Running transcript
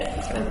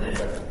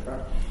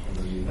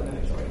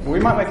We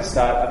might make a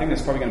start. I think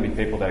there's probably going to be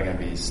people that are going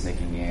to be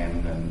sneaking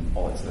in and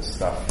all that sort of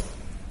stuff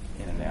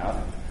in and out.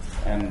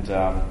 And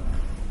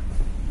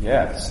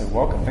so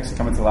welcome. Thanks for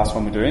coming to the last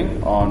one we're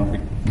doing on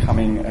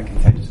becoming a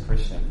contagious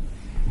Christian.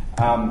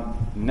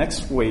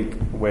 Next week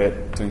we're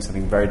doing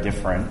something very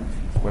different.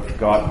 We've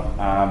got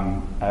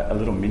a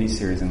little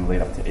mini-series in the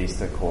lead up to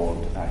Easter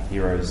called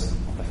Heroes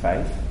of the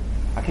Faith.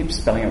 I keep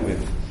spelling it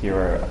with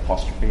hero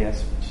apostrophe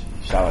S,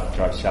 which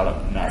drives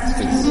Charlotte nuts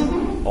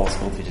because all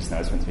school teachers know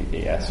it's meant to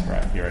be ES,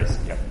 right? Heroes,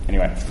 yep.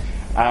 Anyway,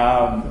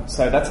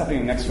 so that's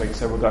happening next week.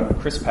 So we've got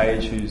Chris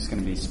Page, who's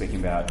going to be speaking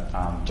about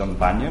John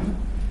Bunyan.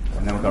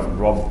 And then we've got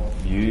Rob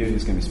Yu,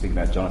 who's going to be speaking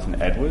about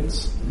Jonathan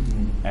Edwards.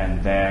 Mm-hmm.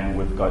 And then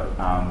we've got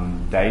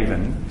David,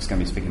 who's going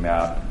to be speaking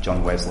about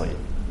John Wesley.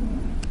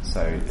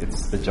 So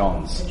it's the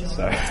Johns.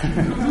 So,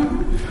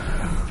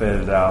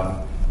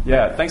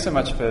 but thanks so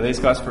much for these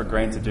guys for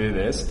agreeing to do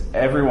this.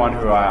 Everyone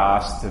who I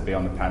asked to be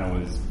on the panel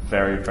was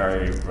very,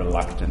 very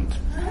reluctant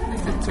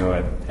to do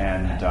it,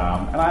 and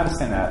I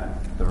understand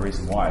that the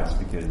reason why is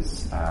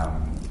because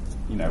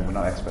we're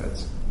not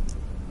experts,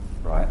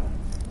 right?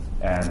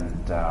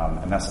 And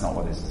that's not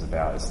what this is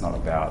about. It's not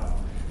about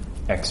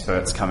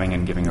experts coming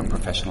and giving a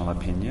professional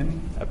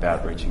opinion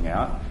about reaching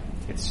out.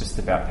 It's just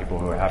about people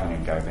who are having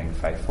a go, being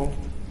faithful.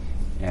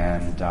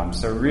 And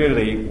so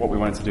really what we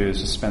wanted to do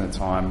is just spend the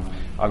time.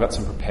 I've got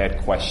some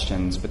prepared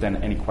questions, but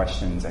then any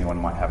questions anyone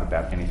might have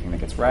about anything that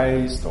gets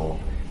raised or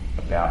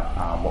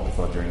about what we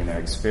thought during their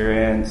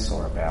experience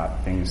or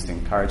about things to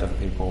encourage other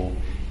people,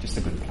 just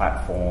a good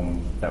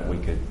platform that we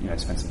could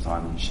spend some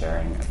time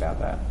sharing about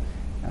that.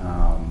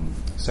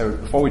 So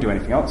before we do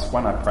anything else,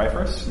 why don't I pray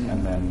for us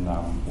and then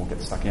we'll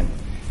get stuck in.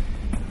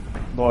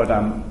 Lord,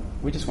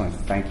 we just want to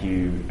thank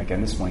you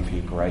again this morning for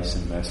your grace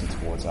and mercy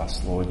towards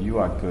us. Lord, you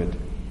are good.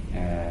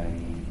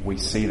 And we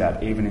see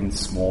that even in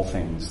small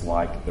things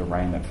like the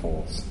rain that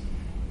falls.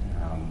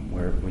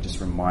 We're just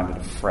reminded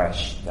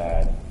afresh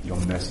that your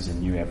mercies are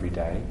new every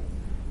day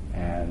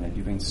and that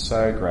you've been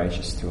so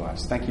gracious to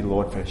us. Thank you,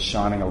 Lord, for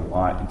shining a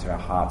light into our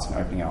hearts and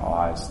opening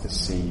our eyes to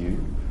see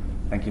you.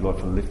 Thank you, Lord,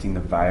 for lifting the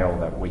veil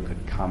that we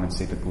could come and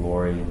see the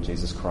glory in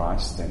Jesus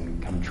Christ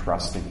and come and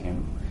trust in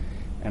him.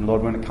 And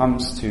Lord, when it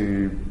comes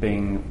to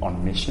being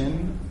on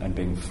mission and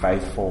being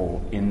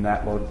faithful in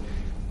that, Lord,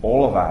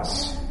 all of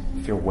us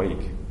feel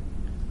weak.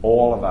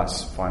 All of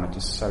us find it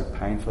just so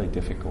painfully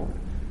difficult.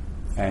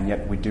 And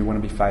yet we do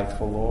want to be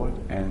faithful, Lord.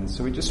 And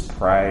so we just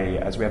pray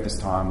as we have this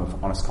time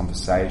of honest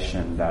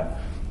conversation that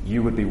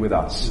you would be with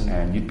us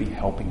and you'd be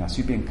helping us.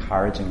 You'd be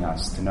encouraging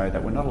us to know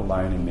that we're not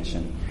alone in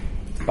mission,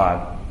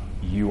 but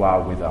you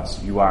are with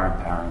us. You are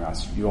empowering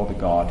us. You're the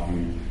God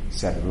who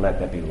said, let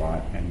there be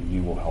light, and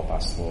you will help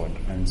us, Lord.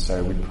 And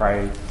so we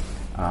pray,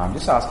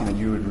 just asking that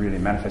you would really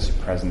manifest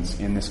your presence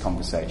in this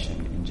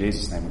conversation. In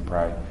Jesus' name we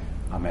pray.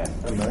 Amen.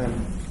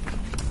 Amen.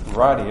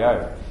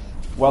 Rightio.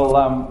 Well,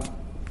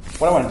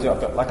 what I want to do,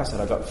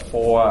 I've got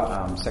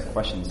 4 set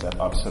questions that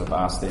I've sort of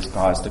asked these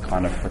guys to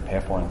kind of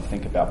prepare for and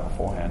think about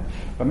beforehand.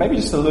 But maybe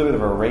just a little bit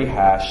of a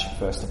rehash,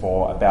 first of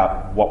all,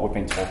 about what we've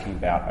been talking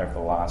about over the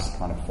last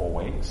kind of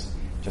 4 weeks,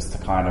 just to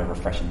kind of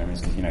refresh your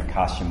memories, because,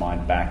 cast your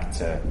mind back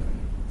to,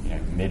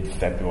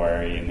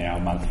 mid-February and now a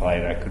month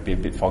later. It could be a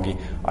bit foggy.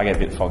 I get a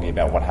bit foggy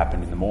about what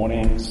happened in the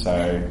morning,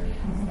 so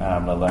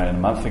let alone a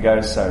month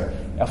ago. So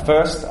our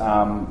first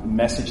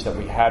message that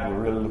we had, we're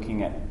really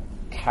looking at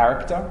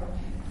character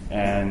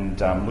and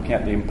looking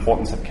at the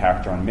importance of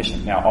character on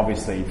mission. Now,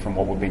 obviously, from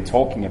what we've been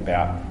talking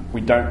about, we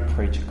don't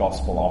preach a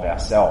gospel of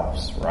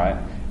ourselves, right?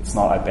 It's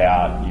not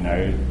about,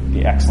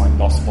 the excellent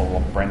gospel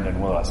of Brendan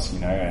Willis,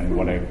 and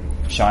what a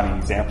shining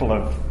example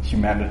of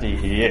humanity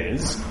he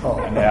is,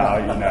 and how,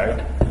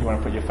 you want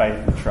to put your faith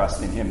and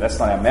trust in him. That's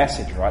not our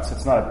message, right? So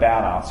it's not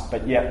about us,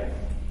 but yet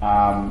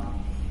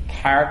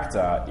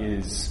character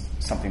is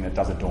something that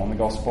does adorn the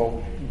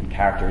gospel, and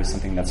character is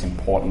something that's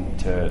important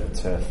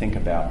to think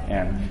about.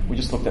 And we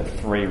just looked at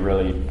 3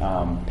 really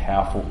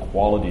powerful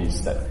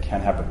qualities that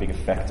can have a big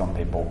effect on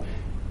people,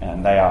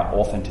 and they are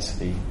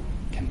authenticity,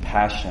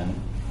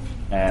 compassion,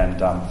 and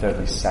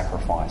thirdly,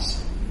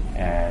 sacrifice.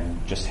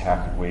 And just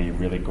how could we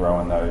really grow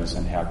in those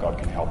and how God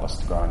can help us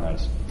to grow in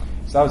those.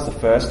 So that was the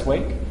first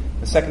week.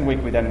 The second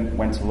week we then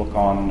went to look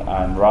on,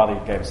 and Riley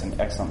gave us an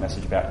excellent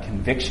message about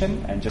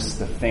conviction and just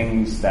the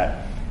things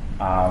that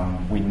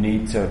we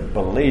need to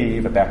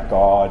believe about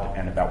God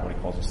and about what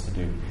he calls us to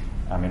do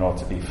in order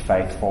to be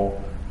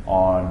faithful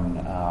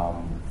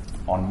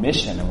on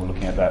mission. And we're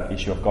looking at that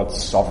issue of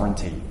God's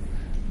sovereignty,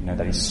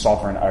 that he's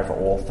sovereign over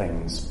all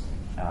things.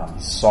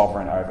 He's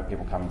sovereign over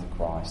people coming to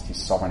Christ.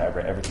 He's sovereign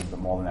over everything, but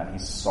more than that, he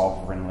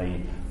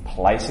sovereignly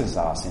places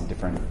us in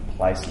different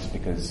places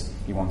because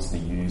he wants to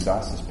use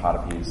us as part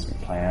of his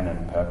plan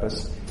and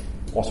purpose.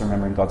 Also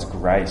remembering God's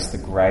grace, the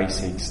grace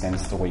he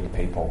extends to weak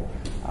people,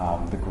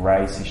 the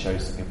grace he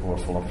shows to people who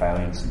are full of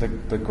failings,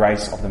 the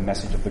grace of the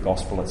message of the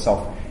gospel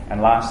itself,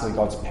 and lastly,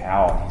 God's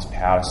power, his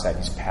power to save,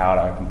 his power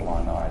to open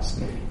blind eyes.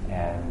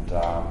 And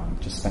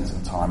just spend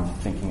some time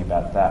thinking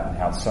about that and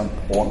how it's so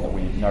important that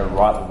we know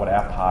rightly what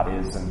our part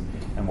is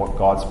and and what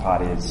God's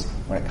part is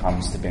when it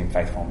comes to being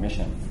faithful on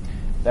mission.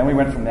 Then we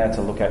went from there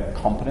to look at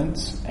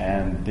competence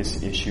and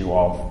this issue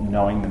of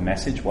knowing the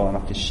message well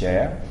enough to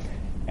share,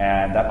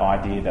 and that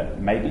idea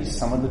that maybe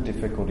some of the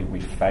difficulty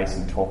we face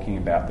in talking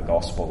about the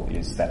gospel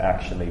is that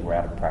actually we're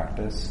out of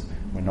practice.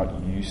 We're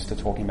not used to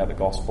talking about the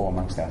gospel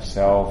amongst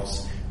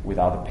ourselves, with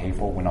other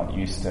people. We're not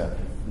used to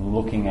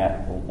looking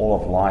at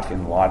all of life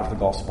in light of the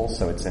gospel,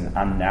 so it's an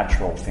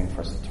unnatural thing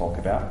for us to talk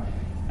about.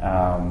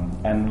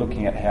 And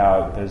looking at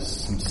how there's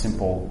some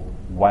simple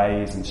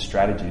ways and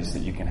strategies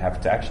that you can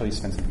have to actually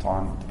spend some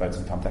time, devote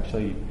some time to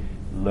actually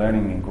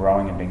learning and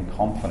growing and being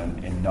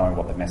confident in knowing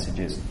what the message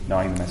is,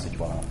 knowing the message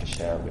well enough to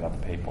share it with other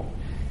people.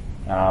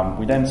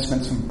 We then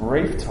spent some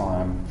brief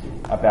time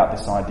about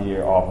this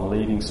idea of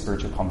leading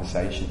spiritual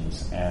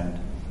conversations and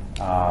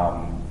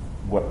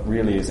what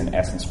really is in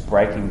essence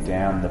breaking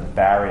down the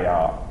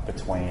barrier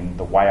between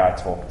the way I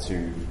talk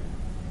to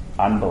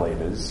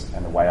unbelievers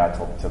and the way I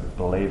talk to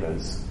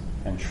believers,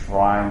 and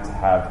trying to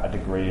have a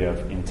degree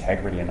of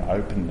integrity and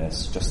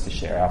openness just to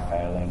share our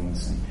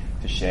failings and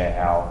to share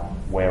how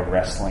we're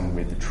wrestling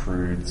with the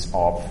truths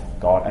of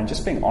God, and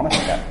just being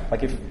honest about it.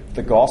 Like, if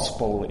the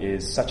gospel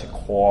is such a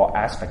core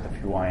aspect of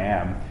who I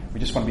am, we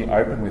just want to be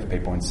open with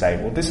people and say,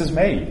 well, this is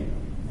me.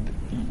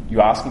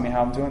 You asking me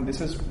how I'm doing?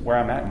 This is where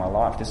I'm at in my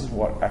life. This is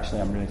what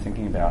actually I'm really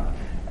thinking about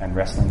and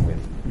wrestling with.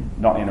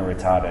 Not in a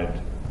retarded,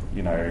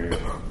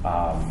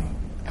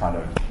 kind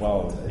of,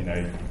 well,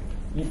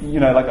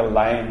 like a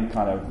lame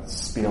kind of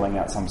spieling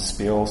out some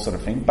spiel sort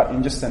of thing, but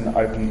in just an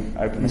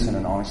openness and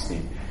an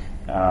honesty,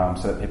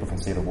 so that people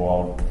can see the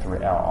world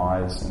through our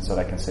eyes, and so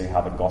they can see how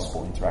the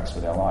gospel interacts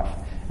with our life.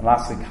 And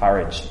lastly,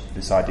 courage.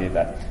 This idea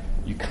that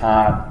you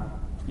can't,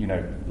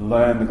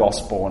 learn the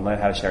gospel and learn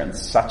how to share it in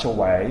such a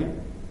way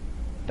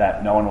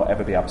that no one will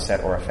ever be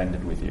upset or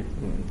offended with you.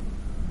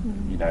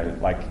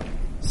 Like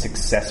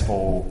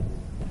successful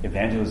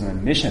evangelism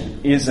and mission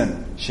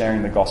isn't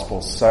sharing the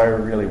gospel so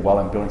really well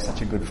and building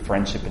such a good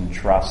friendship and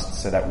trust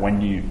so that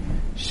when you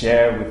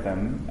share with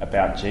them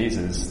about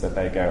Jesus that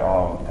they go,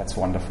 oh, that's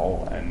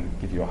wonderful, and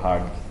give you a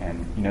hug.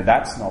 And,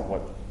 that's not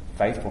what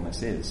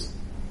faithfulness is,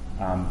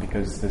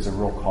 because there's a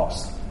real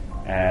cost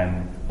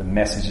and the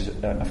message is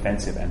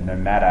offensive, and no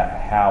matter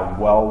how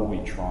well we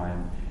try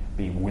and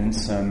be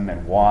winsome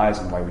and wise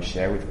in the way we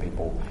share with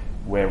people,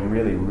 we're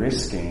really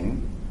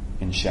risking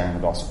in sharing the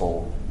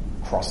gospel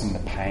crossing the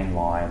pain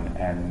line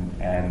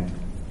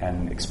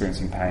and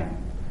experiencing pain.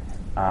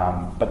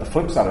 But the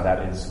flip side of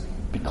that is,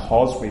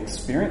 because we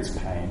experience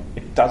pain,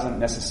 it doesn't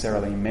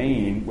necessarily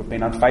mean we've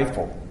been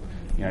unfaithful.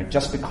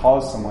 Just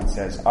because someone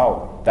says,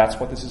 oh, that's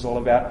what this is all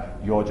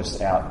about, you're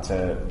just out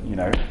to,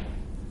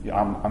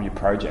 I'm your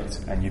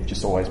project, and you've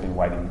just always been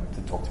waiting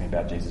to talk to me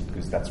about Jesus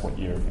because that's what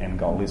your end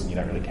goal is and you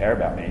don't really care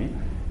about me,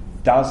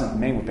 doesn't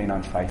mean we've been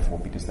unfaithful,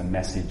 because the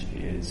message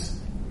is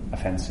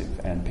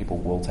offensive and people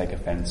will take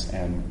offense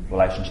and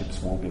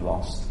relationships will be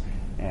lost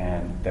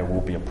and there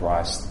will be a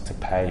price to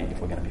pay if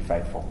we're going to be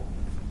faithful.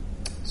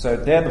 So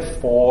they're the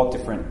 4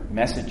 different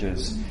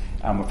messages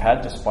we've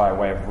had, just by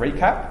way of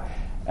recap.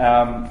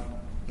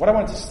 What I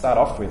wanted to start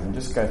off with and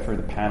just go through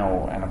the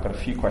panel, and I've got a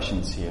few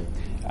questions here,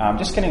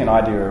 just getting an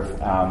idea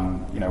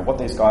of what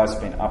these guys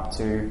have been up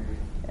to,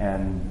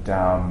 and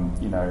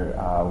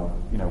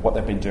what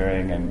they've been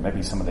doing, and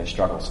maybe some of their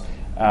struggles.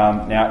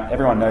 Now,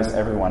 everyone knows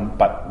everyone,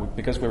 but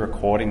because we're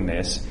recording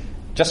this,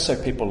 just so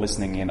people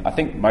listening in, I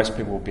think most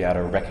people will be able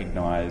to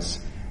recognise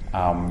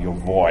your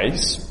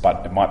voice,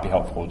 but it might be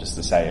helpful just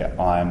to say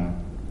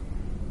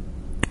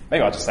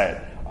maybe I'll just say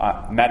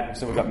it.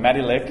 So we've got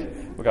Maddie Lick,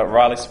 we've got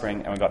Riley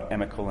Spring, and we've got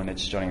Emma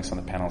Coolidge joining us on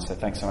the panel. So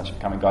thanks so much for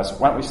coming, guys.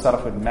 Why don't we start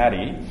off with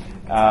Maddie?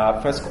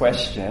 First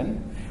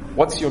question: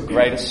 what's your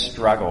greatest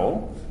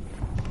struggle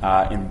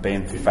in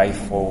being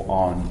faithful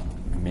on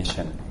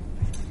mission?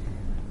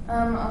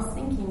 I was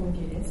thinking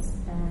through this,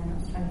 and I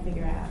was trying to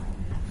figure out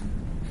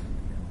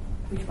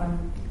which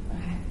one. I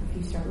had a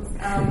few struggles.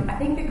 I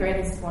think the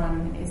greatest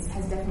one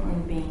has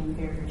definitely been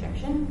fear of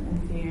rejection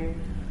and fear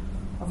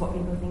of what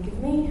people think of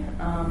me.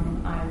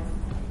 I've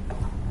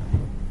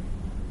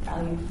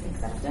valued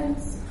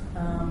acceptance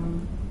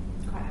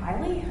quite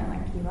highly. I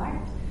like to be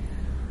liked.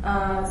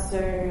 So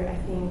I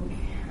think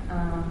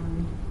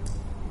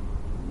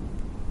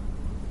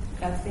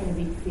that's been a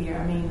big fear.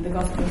 I mean, the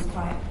gospel is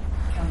quite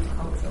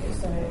countercultural.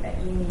 So at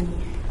uni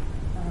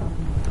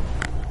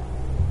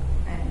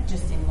and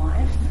just in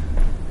life.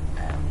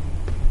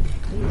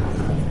 Do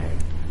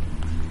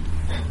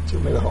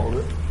you want me to hold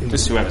it?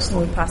 Just whoever's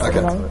Will we pass it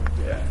along?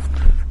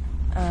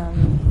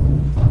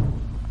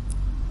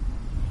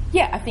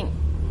 Yeah. I think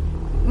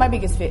my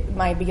biggest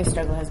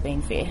struggle has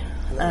been fear,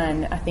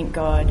 and I think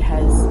God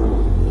has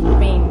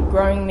been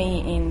growing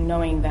me in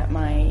knowing that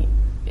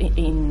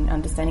in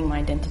understanding my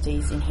identity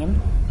is in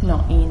Him,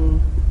 not in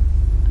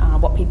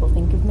what people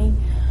think of me,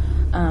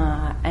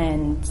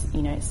 and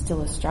it's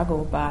still a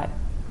struggle, but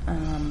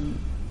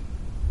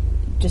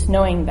just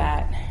knowing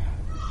that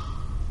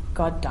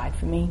God died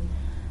for me,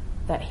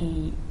 that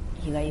He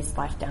laid His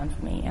life down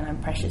for me, and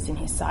I'm precious in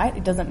His sight.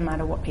 It doesn't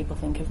matter what people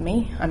think of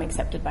me. I'm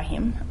accepted by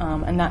Him,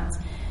 and that's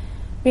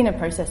been a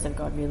process of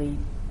God really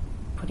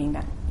putting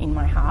that in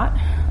my heart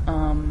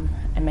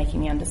and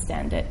making me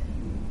understand it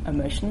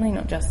emotionally,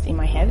 not just in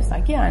my head. It's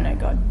like, yeah, I know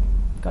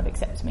God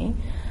accepts me.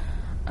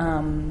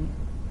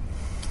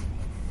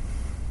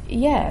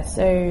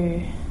 So,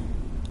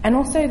 and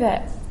also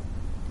that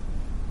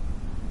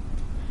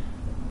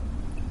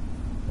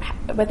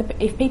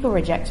if people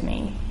reject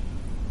me,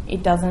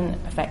 it doesn't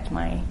affect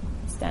my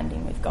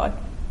standing with God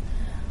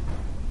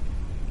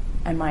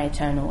and my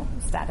eternal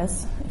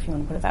status, if you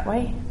want to put it that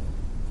way.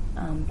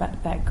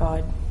 But that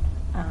God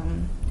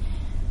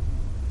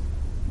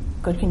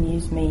can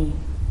use me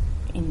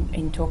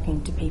in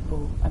talking to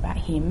people about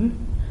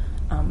Him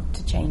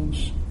to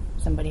change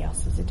somebody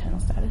else's eternal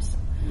status.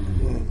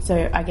 Mm-hmm.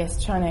 So I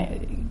guess trying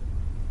to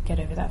get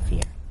over that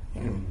fear.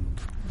 Yeah.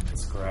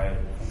 That's great.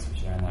 Thanks for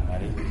sharing that,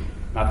 Maddie.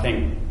 I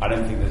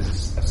don't think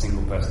there's a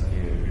single person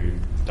here who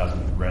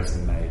doesn't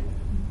resonate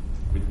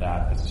with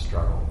that as a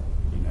struggle.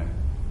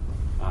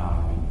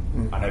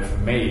 I know for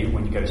me,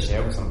 when you go to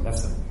share with someone,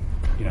 that's the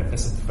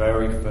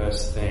very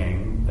first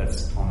thing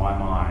that's on my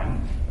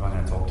mind if I'm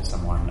going to talk to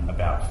someone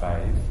about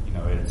faith.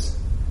 It's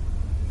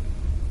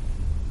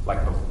like,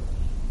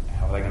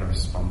 how are they going to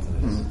respond to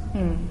this?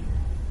 Mm.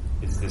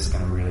 Is this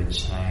going to really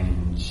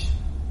change?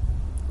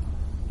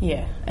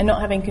 Yeah, and not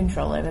having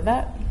control over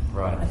that.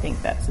 Right. I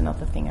think that's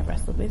another thing I've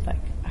wrestled with.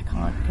 Like, I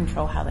can't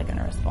control how they're going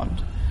to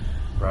respond.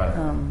 Right.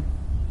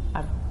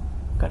 I've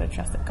got to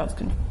trust that God's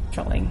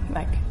controlling,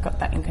 got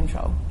that in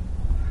control.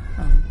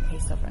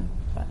 He's sovereign,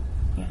 but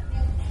yeah.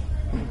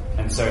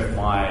 And so if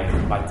my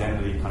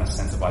identity, kind of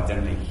sense of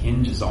identity,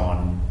 hinges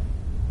on,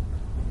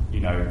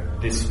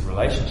 this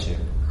relationship,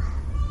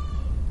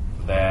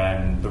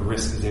 then the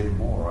risk is even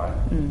more,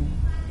 right? Mm.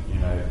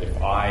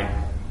 If I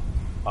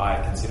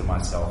consider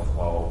myself,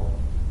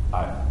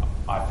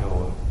 I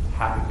feel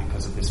happy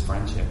because of this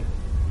friendship,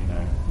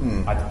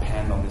 I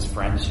depend on this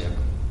friendship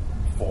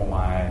for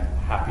my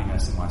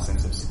happiness and my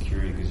sense of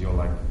security, because you're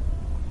like,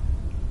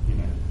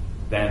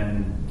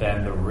 then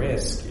the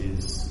risk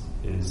is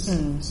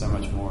so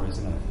much more,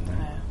 isn't it?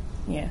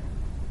 Yeah.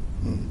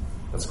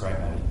 That's great,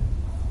 Maddie.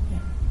 Yeah.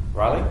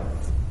 Riley,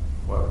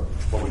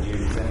 what would you?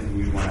 Is there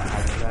anything you want to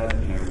add to that?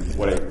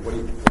 What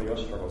are your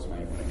struggles,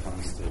 mate, when it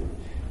comes to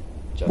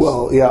just?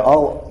 Well,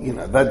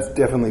 yeah, that's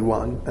definitely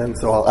one, and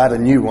so I'll add a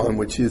new one,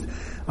 which is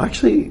I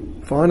actually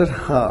find it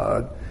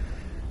hard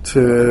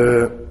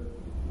to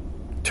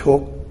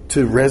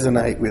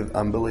resonate with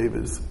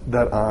unbelievers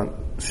that aren't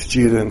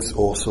students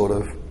or sort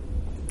of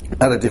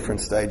at a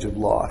different stage of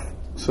life.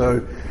 So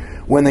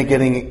when they're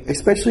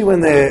especially when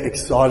they're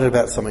excited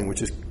about something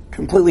which is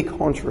completely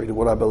contrary to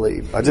what I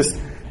believe, I just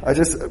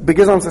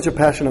because I'm such a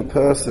passionate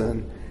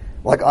person,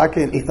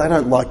 if they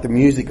don't like the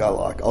music I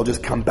like, I'll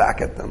just come back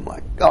at them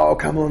like, oh,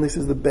 come on, this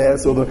is the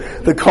best, or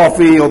the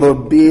coffee or the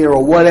beer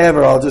or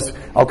whatever,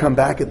 I'll come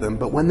back at them.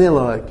 But when they're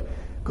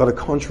got a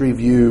contrary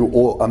view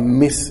or a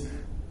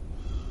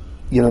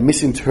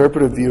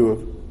misinterpreted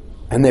view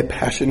and they're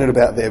passionate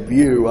about their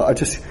view, I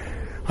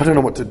don't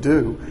know what to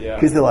do.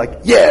 Because they're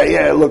like,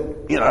 yeah,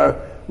 look,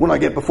 when I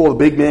get before the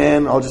big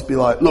man, I'll just be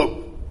like,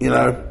 look,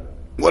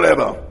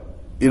 whatever,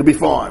 it'll be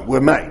fine,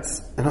 we're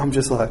mates. And I'm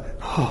just like,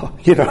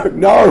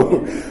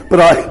 no.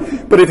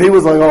 But if he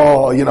was like,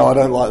 I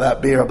don't like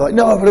that beer, I'd be like,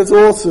 no, but it's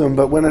awesome.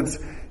 But when it's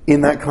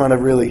in that kind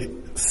of really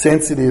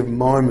sensitive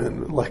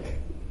moment, not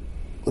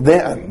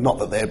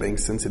that they're being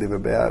sensitive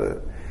about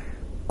it,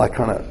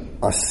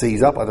 I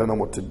seize up. I don't know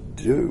what to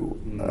do.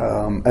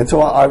 And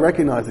so I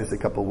recognized this a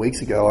couple of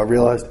weeks ago. I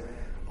realized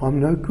I'm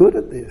no good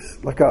at this.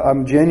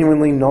 I'm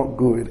genuinely not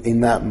good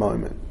in that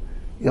moment.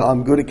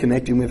 I'm good at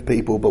connecting with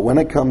people, but when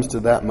it comes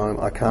to that moment,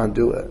 I can't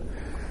do it.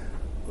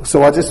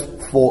 So I just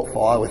fought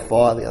fire with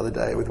fire the other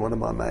day with one of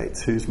my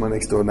mates, who's my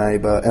next door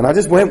neighbour, and I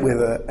just went with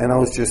it, and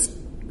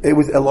it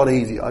was a lot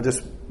easier. I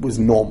just was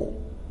normal.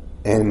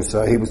 And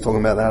so he was talking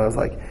about that. I was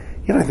like,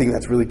 you don't think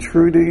that's really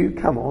true, do you?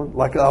 Come on.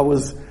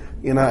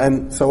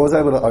 And so I was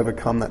able to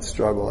overcome that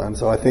struggle. And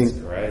so I think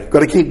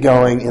got to keep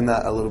going in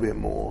that a little bit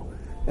more.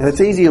 And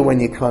it's easier when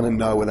you kind of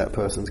know where that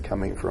person's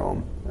coming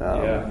from.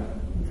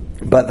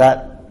 But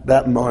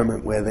that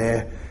moment where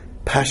they're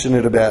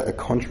passionate about a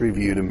contrary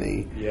view to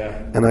me,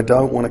 and I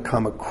don't want to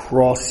come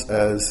across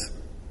as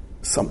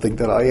something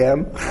that I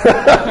am.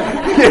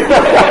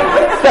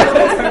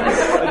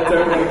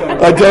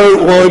 I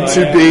don't want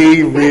to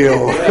be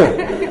real.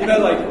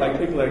 Like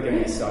people are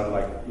getting excited,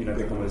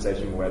 the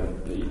conversation where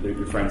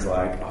your friends are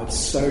like, oh, it's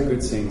so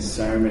good seeing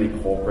so many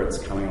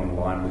corporates coming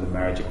online with the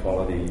marriage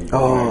equality.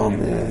 Oh,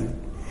 man.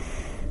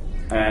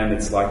 And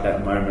it's like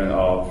that moment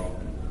of,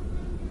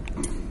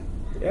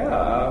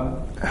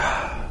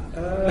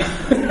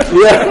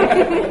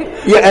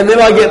 and then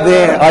I get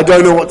there, I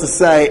don't know what to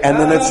say, and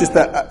then it's just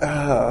that,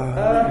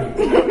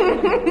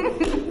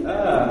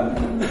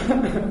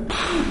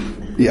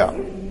 yeah.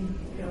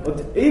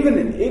 Well, even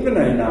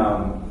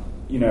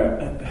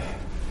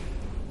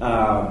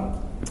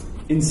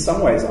in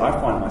some ways, I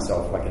find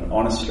myself an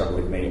honest struggle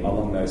with me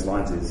along those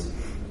lines is,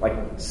 like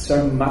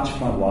so much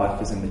of my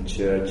life is in the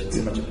church. It's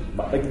so much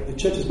like the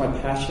church is my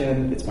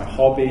passion. It's my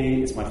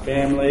hobby. It's my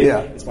family.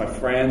 It's my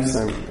friends.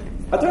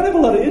 I don't have a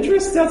lot of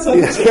interest outside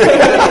the church.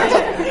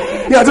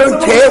 I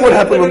don't care what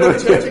happened on the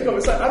church.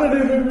 I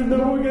don't even know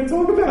what we're going to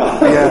talk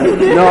about.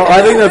 No,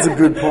 I think that's a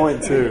good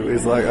point too.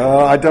 It's like,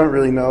 I don't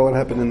really know what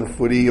happened in the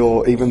footy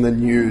or even the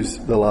news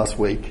the last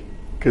week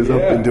because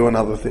I've been doing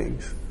other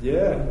things.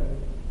 Yeah.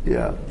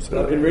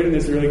 So I've been reading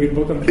this really good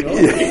book on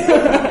theology.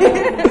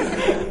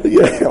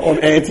 On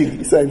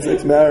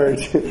anti-same-sex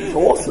marriage. It's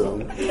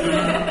awesome.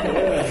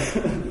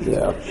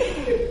 Yeah.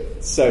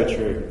 So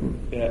true.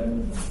 Yeah.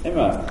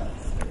 Emma,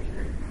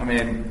 I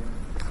mean,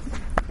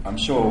 I'm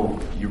sure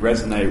you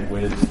resonate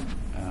with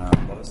a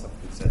lot of stuff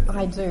you said.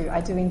 I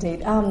do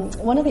indeed.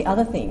 One of the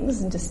other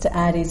things, and just to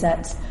add, is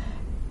that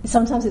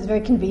sometimes it's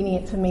very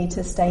convenient for me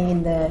to stay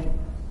in the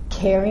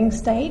caring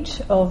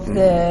stage of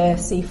the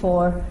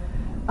C4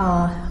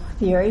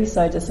 theory,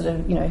 so to sort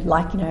of,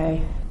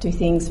 do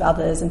things for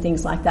others and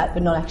things like that,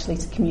 but not actually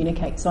to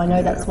communicate. So I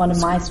know that's one of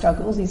my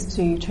struggles, is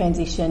to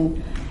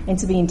transition and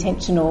to be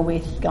intentional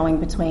with going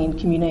between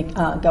caring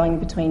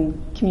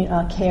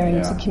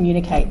to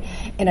communicate.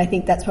 And I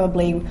think that's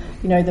probably,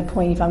 the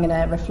point, if I'm going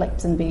to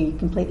reflect and be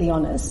completely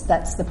honest,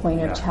 that's the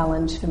point of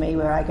challenge for me,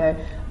 where I go,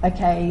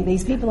 okay,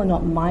 these people are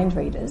not mind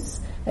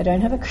readers. They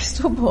don't have a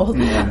crystal ball.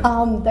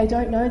 They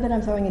don't know that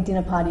I'm throwing a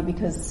dinner party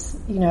because,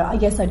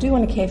 yes, I do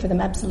want to care for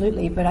them,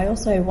 absolutely, but I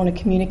also want to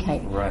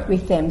communicate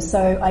with them.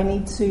 So I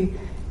need to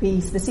be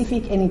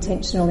specific and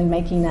intentional in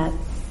making that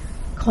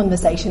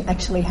conversation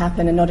actually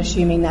happen and not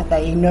assuming that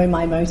they know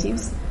my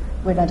motives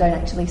when I don't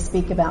actually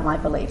speak about my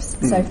beliefs.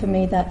 So for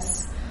me,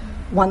 that's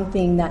one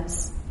thing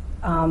that's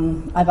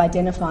I've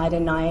identified,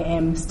 and I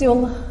am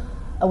still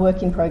a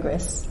work in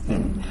progress.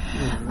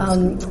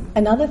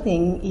 Another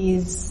thing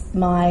is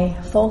my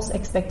false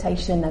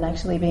expectation that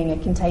actually being a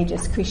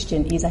contagious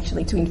Christian is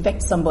actually to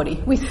infect somebody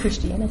with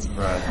Christianity.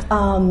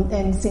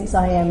 And since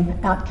I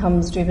am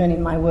outcomes driven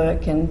in my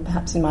work and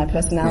perhaps in my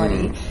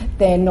personality,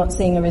 then not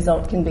seeing a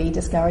result can be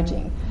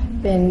discouraging.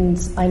 And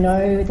I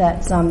know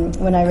that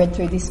when I read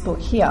through this book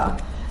here,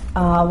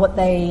 what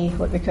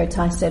Rico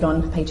Tice said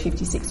on page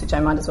 56, which I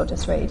might as well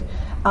just read,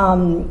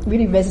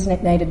 really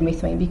resonated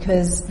with me,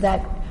 because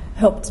that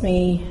helped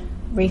me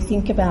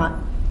rethink about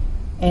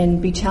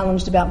and be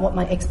challenged about what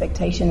my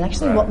expectation and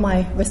actually what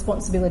my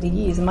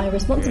responsibility is. And my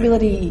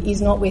responsibility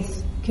is not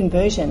with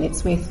conversion,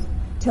 it's with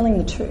telling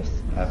the truth.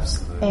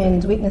 Absolutely.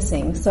 And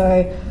witnessing.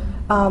 So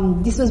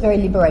this was very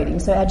liberating.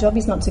 So our job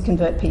is not to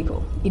convert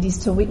people, it is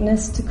to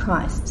witness to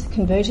Christ.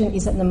 Conversion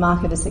isn't the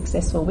mark of a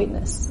successful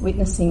witness.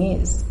 Witnessing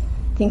is.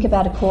 Think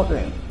about a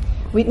courtroom.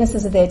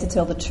 Witnesses are there to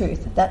tell the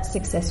truth. That's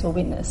successful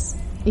witness.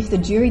 If the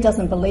jury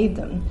doesn't believe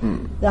them,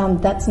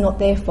 that's not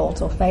their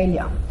fault or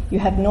failure. You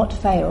have not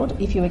failed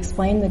if you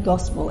explain the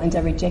gospel and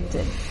are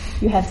rejected.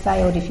 You have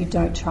failed if you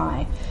don't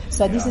try.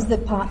 So this is the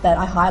part that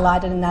I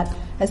highlighted, and that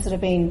has sort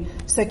of been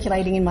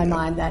circulating in my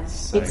mind, that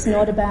it's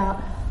not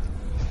about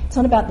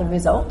the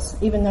result,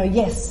 even though,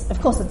 yes,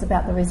 of course it's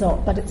about the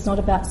result, but it's not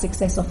about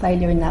success or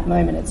failure in that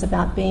moment. It's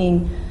about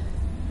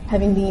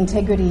having the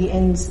integrity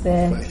and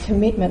the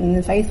commitment and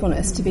the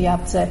faithfulness to be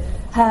able to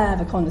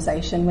have a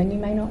conversation when you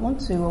may not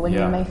want to, or when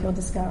you may feel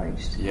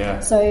discouraged.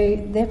 So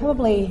they're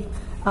probably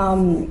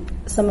some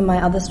of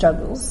my other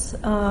struggles.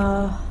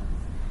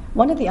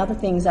 One of the other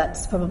things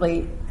that's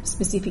probably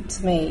specific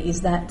to me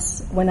is that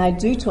when I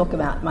do talk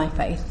about my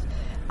faith,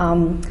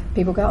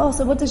 people go,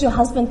 so what does your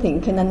husband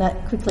think? And then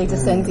that quickly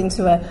descends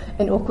into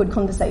an awkward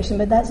conversation.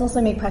 But that's also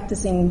me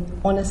practicing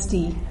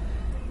honesty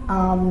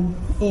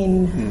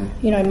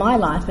in my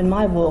life and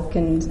my walk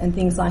and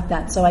things like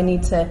that. So I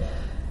need to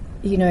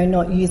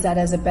not use that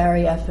as a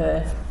barrier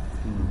for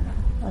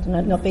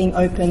not being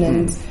open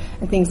and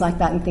things like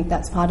that, and think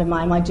that's part of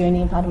my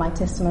journey and part of my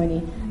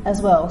testimony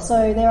as well.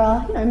 So there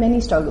are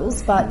many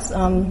struggles, but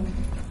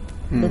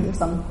there's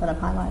some that I've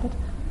highlighted.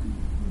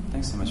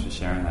 Thanks so much for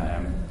sharing that,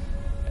 Em.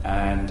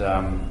 And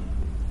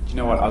you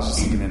know what, I was just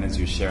thinking then as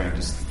you were sharing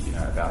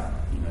about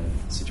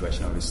the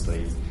situation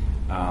obviously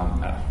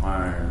at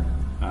home,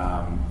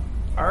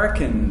 I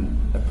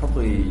reckon it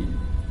probably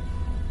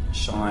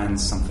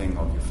shines something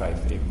of your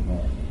faith even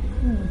more.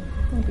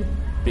 Maybe.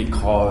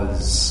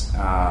 Because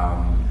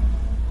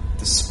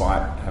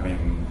despite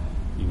having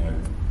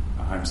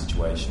a home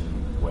situation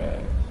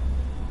where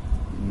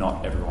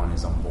not everyone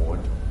is on board,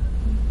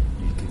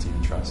 you continue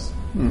to trust.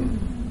 And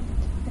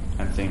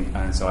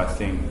so I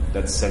think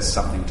that says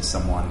something to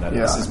someone that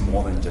this is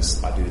more than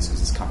just I do this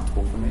because it's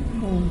comfortable for me.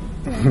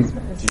 Do you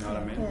know what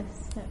I mean? Yes.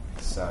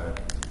 So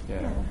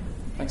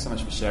thanks so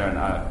much for sharing.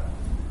 I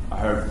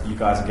hope you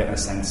guys are getting a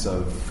sense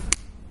of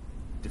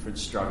different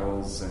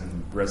struggles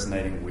and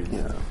resonating with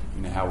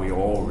how we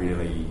all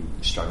really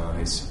struggle in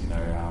this.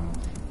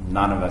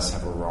 None of us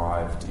have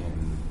arrived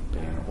in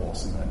being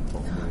awesome and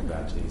talking really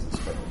about Jesus,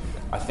 but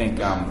I think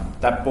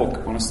that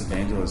book, Honest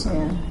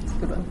Evangelism, it's a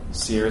good one.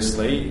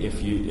 Seriously,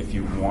 if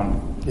you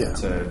want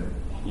to,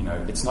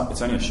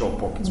 it's only a short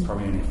book. It's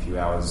probably only a few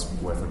hours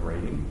worth of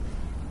reading.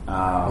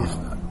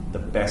 The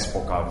best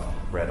book I've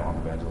read on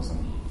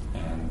evangelism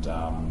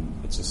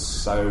and it's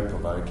just so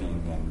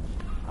provoking and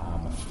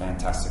a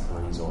fantastic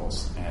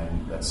resource.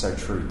 And that's so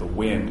true. The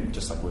win,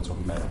 just like we were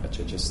talking about at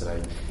church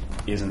yesterday,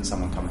 isn't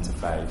someone coming to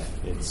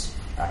faith. It's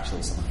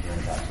actually someone hearing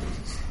about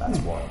Jesus. That's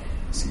what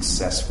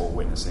successful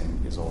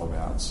witnessing is all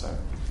about. So,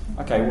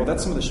 okay, well,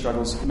 that's some of the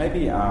struggles. Maybe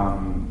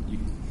you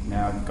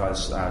now,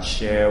 guys,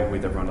 share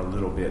with everyone a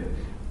little bit.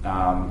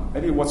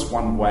 Maybe what's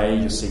one way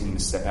you're seeking to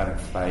step out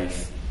of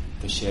faith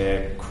to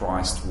share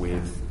Christ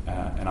with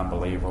an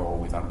unbeliever or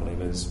with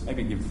unbelievers?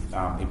 Maybe give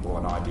people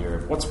an idea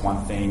of what's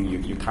one thing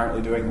you're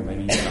currently doing, or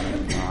maybe you've done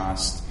in the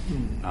past,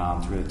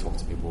 to really talk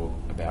to people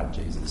about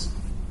Jesus.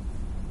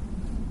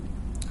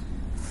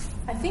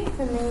 I think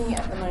for me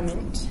at the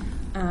moment,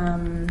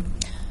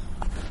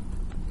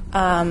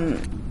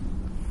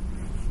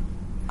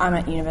 I'm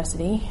at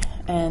university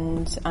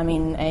and I'm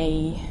in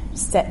a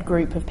set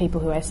group of people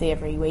who I see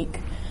every week,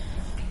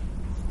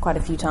 quite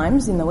a few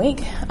times in the week.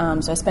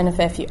 So I spend a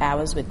fair few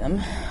hours with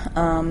them.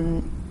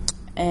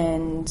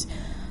 And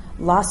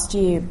last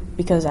year,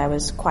 because I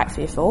was quite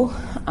fearful,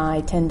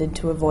 I tended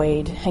to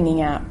avoid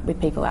hanging out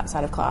with people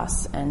outside of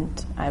class,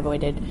 and I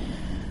avoided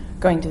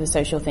going to the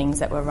social things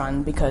that were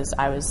run because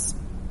I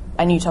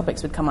knew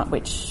topics would come up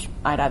which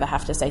I'd either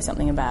have to say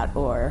something about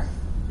or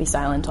be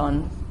silent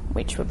on,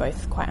 which were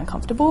both quite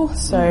uncomfortable.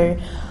 So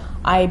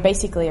I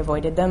basically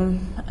avoided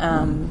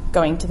them,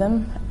 going to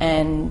them,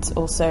 and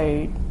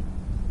also,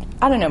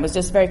 I don't know, was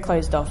just very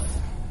closed off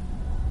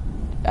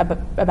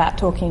about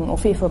talking, or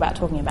fearful about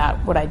talking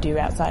about what I do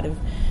outside of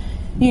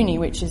uni,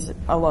 which is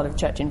a lot of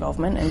church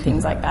involvement and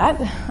things like that.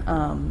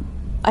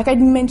 Like,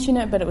 I'd mention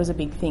it, but it was a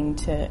big thing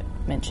to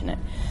mention it.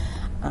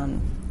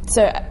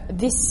 So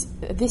this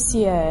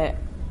year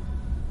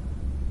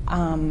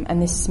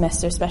and this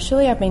semester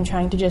especially, I've been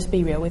trying to just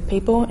be real with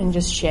people and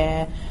just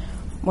share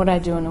what I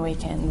do on a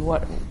weekend,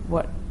 what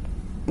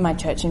my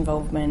church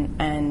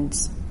involvement, and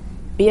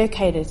be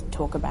okay to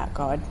talk about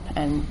God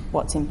and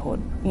what's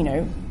important,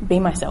 be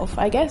myself,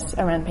 I guess,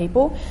 around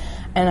people.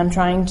 And I'm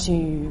trying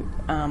to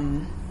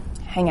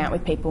hang out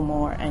with people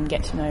more and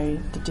get to know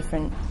the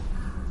different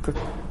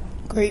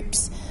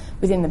groups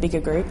within the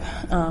bigger group,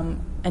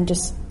 and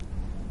just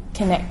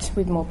connect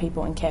with more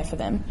people and care for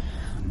them.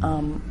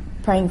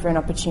 Praying for an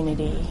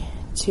opportunity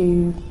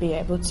to be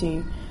able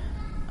to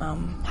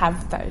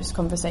have those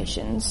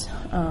conversations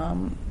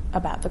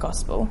about the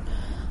gospel,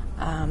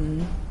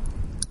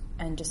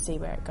 and just see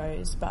where it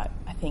goes. But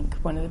I think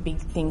one of the big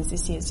things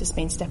this year has just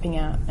been stepping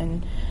out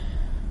and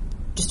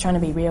just trying to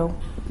be real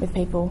with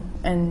people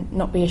and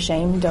not be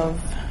ashamed of,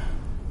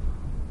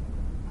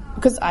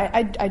 because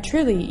I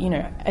truly,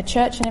 a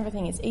church and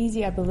everything, it's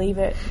easy, I believe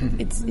it,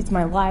 it's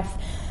my life.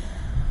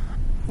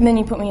 And then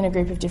you put me in a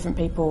group of different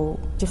people,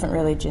 different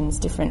religions,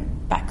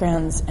 different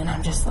backgrounds, and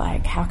I'm just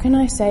like, how can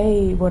I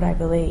say what I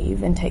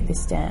believe and take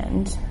this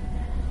stand?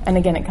 And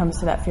again, it comes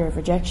to that fear of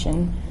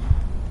rejection.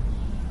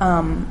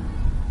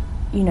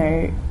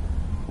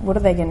 What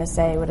are they going to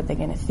say? What are they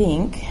going to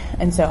think?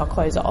 And so I'll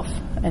close off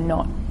and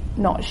not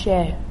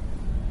share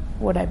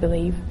what I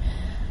believe.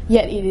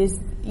 Yet it is,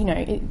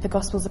 the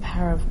gospel's the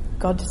power of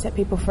God to set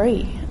people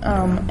free.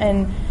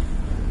 And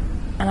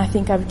I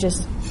think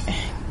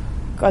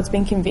God's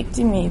been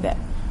convicting me that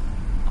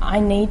I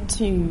need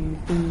to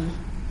be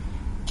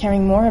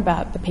caring more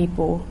about the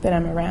people that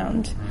I'm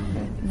around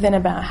than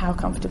about how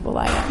comfortable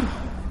I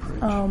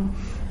am.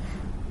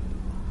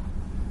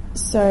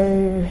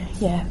 So,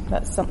 yeah,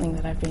 that's something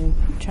that I've been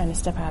trying to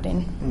step out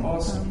in.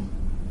 Awesome.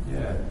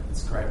 Yeah,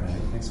 that's great,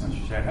 mate. Thanks so much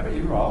for sharing. How about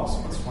you, Ross?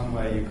 What's one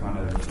way you kind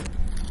of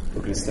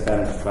looking to step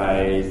out of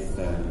faith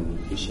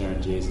and be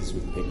sharing Jesus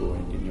with people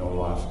in your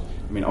life?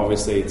 I mean,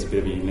 obviously it's a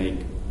bit of a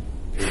unique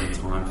period of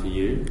time for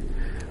you.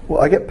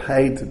 Well, I get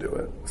paid to do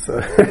it, so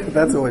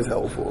that's always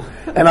helpful.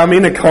 And I'm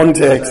in a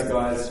context. So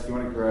guys, if you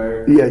want to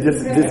grow... Yeah,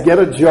 just get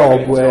a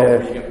job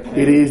where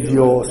it is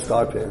your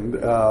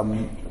stipend.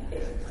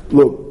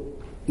 Look,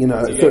 Do you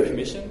get a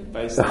commission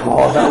based on...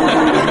 Oh, that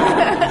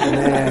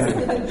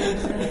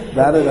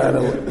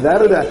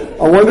would be... Man.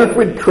 I wonder if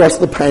we'd cross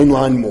the pain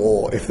line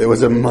more if there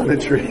was a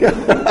monetary...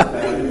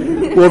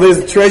 Well,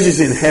 there's treasures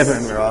in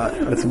heaven, right?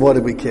 That's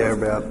what we care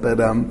about. But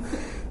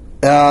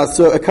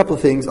so a couple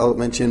of things I'll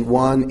mention.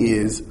 One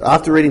is,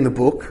 after reading the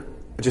book,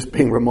 just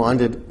being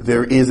reminded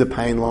there is a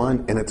pain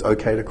line and it's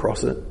okay to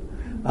cross it.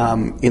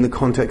 In the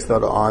context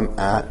that I'm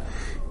at,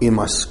 in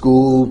my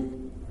school,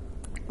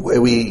 where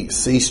we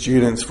see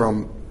students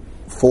from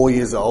 4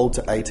 years old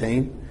to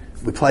 18,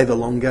 we play the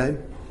long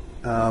game,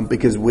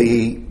 because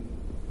we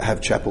have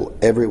chapel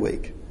every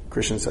week,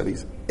 Christian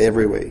studies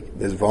every week.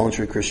 There's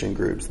voluntary Christian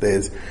groups.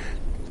 There's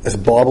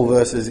Bible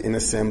verses in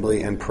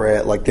assembly and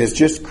prayer. Like, there's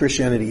just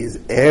Christianity is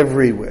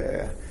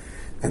everywhere.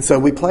 And so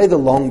we play the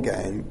long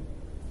game,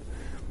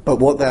 but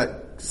what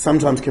that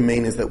sometimes can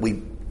mean is that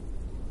we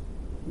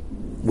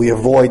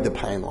avoid the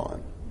pain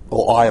line.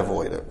 Or I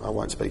avoid it. I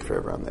won't speak for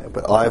everyone there,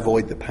 but I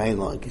avoid the pain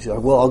line because you're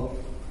like, well,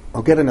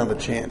 I'll get another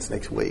chance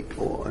next week,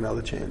 or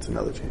another chance.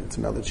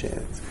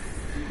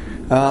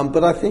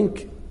 But I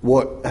think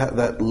what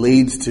that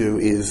leads to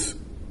is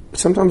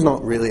sometimes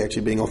not really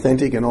actually being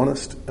authentic and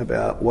honest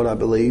about what I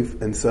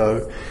believe. And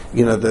so,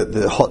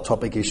 the hot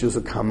topic issues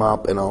will come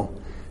up and I'll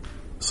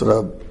sort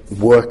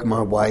of work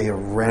my way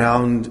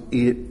around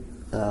it.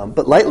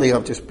 But lately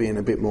I've just been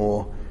a bit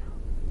more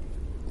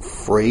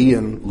free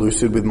and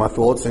lucid with my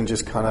thoughts and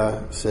just kind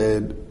of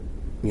said,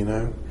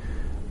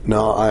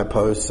 no, I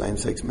oppose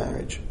same-sex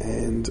marriage,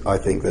 and I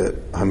think that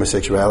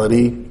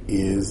homosexuality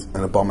is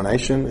an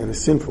abomination and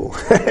is sinful.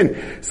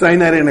 And saying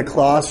that in a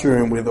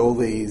classroom with all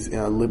these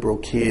liberal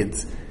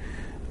kids,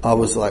 I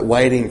was like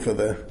waiting for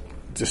the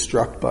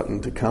destruct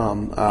button to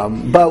come.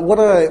 But what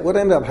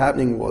ended up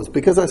happening was,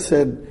 because I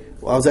said,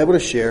 I was able to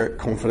share it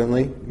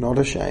confidently, not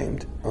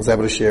ashamed. I was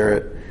able to share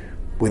it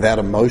without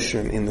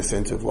emotion, in the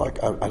sense of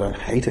like, I don't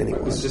hate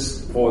anyone. Let's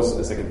just pause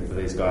a second for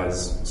these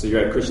guys. So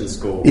you're at Christian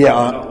school. Yeah.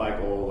 Not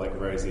like all like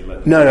rosy.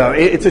 No.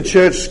 It's a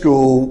church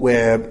school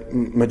where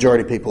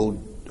majority of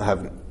people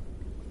have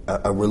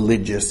a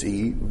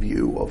religious-y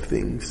view of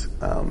things,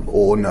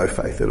 or no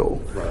faith at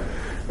all. Right.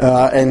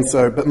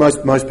 But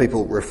most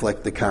people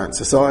reflect the current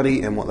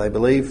society and what they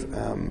believe.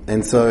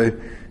 And so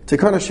to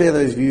kind of share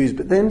those views,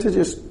 but then to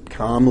just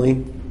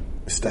calmly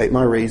state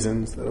my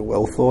reasons that are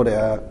well thought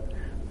out,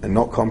 and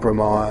not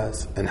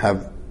compromise, and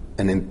have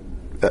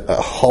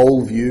a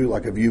whole view,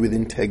 like a view with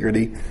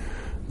integrity,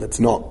 that's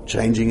not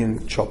changing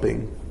and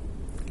chopping.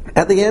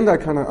 At the end,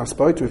 I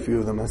spoke to a few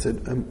of them. I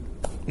said,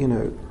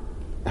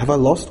 have I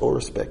lost all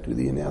respect with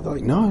you now? They're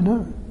like,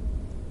 no,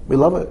 we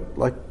love it.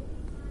 Like,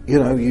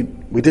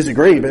 we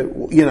disagree, but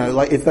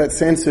it's that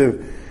sense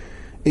of,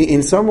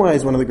 in some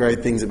ways, one of the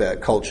great things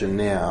about culture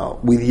now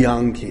with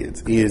young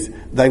kids is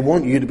they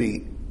want you to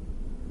be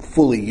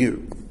fully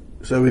you.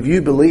 So if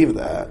you believe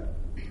that,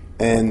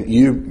 and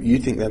you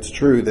think that's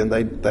true, then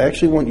they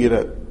actually want you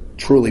to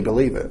truly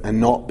believe it and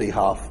not be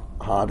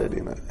half-hearted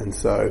in it. And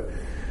so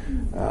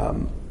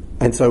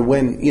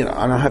when, and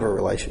I have a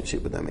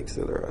relationship with them,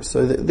 etc.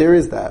 So there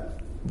is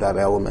that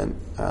element.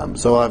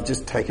 So I've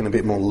just taken a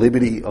bit more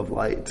liberty of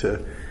late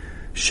to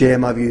share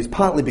my views,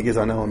 partly because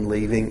I know I'm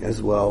leaving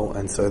as well.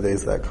 And so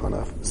there's that kind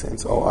of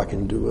sense, I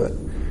can do it.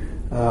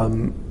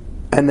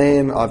 And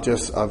then I've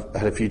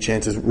had a few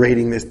chances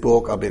reading this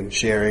book. I've been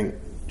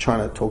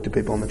trying to talk to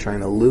people on the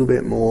train a little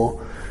bit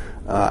more.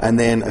 And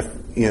then,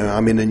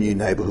 I'm in a new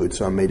neighbourhood,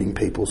 so I'm meeting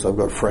people, so I've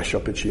got fresh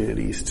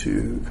opportunities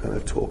to kind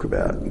of talk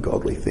about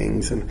godly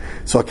things. And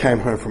so I came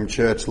home from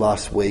church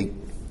last week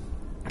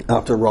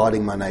after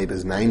writing my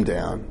neighbour's name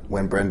down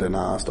when Brendan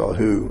asked,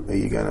 who are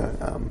you going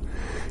to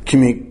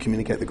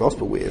communicate the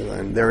gospel with?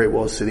 And there he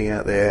was sitting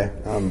out there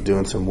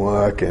doing some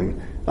work,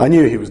 and I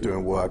knew he was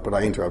doing work, but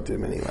I interrupted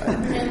him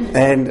anyway.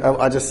 And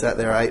I just sat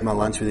there, I ate my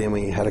lunch with him,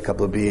 we had a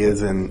couple of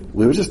beers, and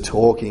we were just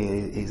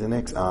talking. He's an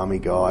ex-army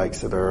guy,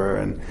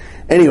 etc. And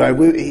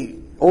anyway,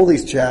 all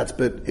these chats,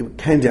 but it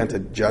came down to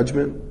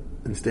judgment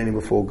and standing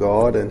before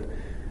God. And,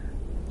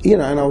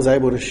 and I was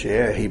able to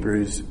share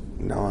Hebrews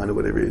 9 or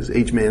whatever it is.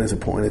 Each man is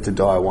appointed to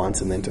die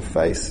once and then to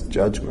face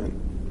judgment.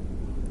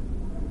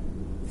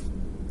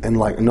 And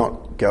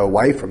not go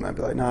away from that,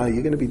 be like, no,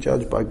 you're going to be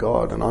judged by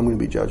God, and I'm going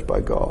to be judged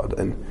by God.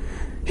 And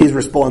his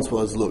response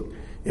was, look,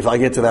 if I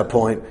get to that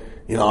point,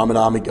 I'm an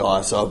army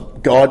guy, so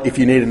God, if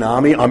you need an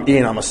army, I'm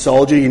in. I'm a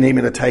soldier. You need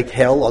me to take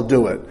hell, I'll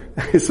do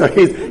it. So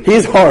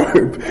his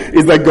hope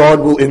is that God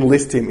will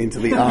enlist him into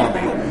the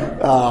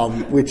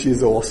army, which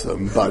is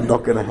awesome, but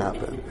not going to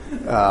happen.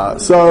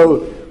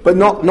 But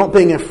not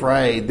being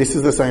afraid. This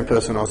is the same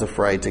person I was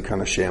afraid to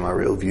kind of share my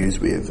real views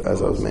with,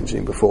 as I was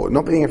mentioning before.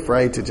 Not being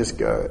afraid to just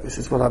go, this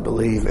is what I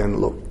believe, and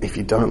look, if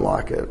you don't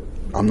like it,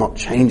 I'm not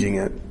changing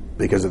it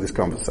because of this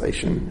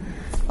conversation.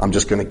 I'm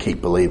just going to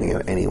keep believing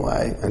it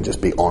anyway, and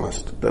just be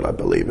honest that I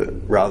believe it,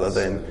 rather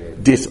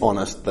than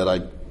dishonest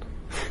that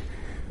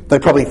they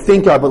probably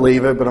think I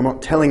believe it, but I'm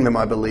not telling them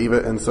I believe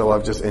it, and so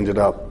I've just ended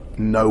up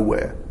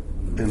nowhere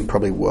and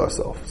probably worse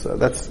off. So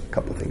that's a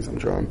couple of things I'm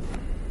trying.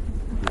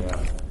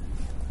 Yeah.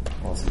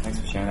 Awesome. Thanks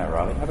for sharing that,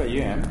 Riley. How about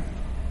you, Em?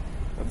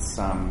 That's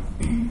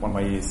one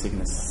way you're seeking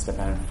to step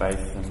out in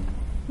faith.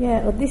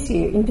 Yeah, well, this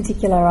year in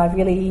particular, I've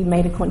really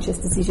made a conscious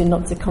decision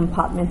not to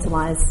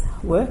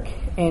compartmentalise work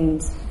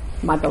and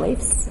my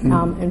beliefs.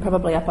 And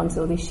probably up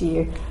until this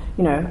year,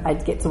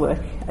 I'd get to work,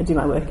 I'd do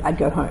my work, I'd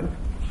go home.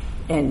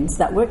 And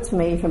that worked for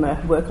me from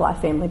a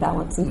work-life family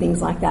balance and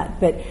things like that.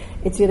 But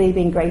it's really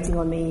been grating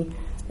on me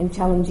and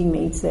challenging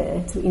me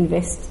to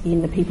invest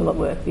in the people at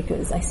work,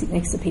 because I sit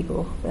next to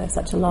people for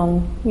such a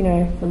long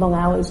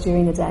hours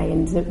during the day,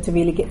 and to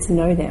really get to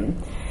know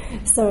them.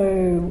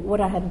 So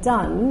what I have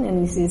done,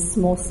 and this is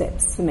small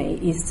steps for me,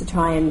 is to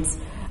try and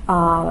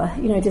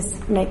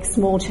just make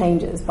small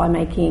changes by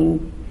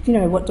making,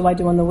 what do I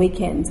do on the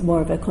weekends,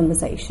 more of a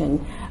conversation.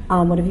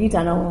 What have you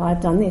done? Oh, I've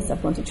done this,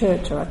 I've gone to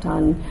church, or I've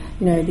done,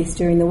 this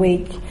during the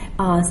week.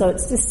 So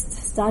it's just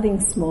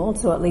starting small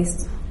to at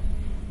least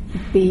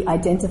be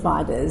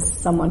identified as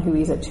someone who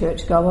is a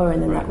churchgoer,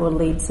 and then that will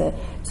lead to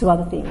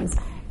other things.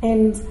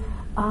 And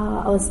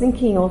I was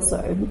thinking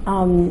also,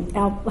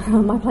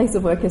 my place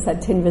of work has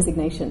had 10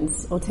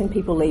 resignations, or 10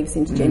 people leave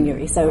since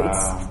January, so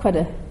It's quite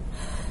a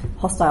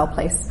hostile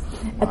place.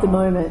 at the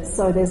moment.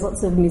 So there's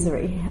lots of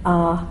misery.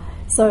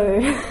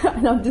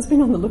 And I've just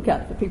been on the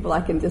lookout for people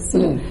I can just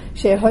sort of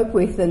share hope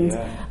with. And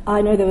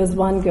I know there was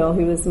one girl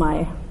who was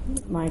my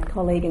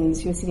colleague, and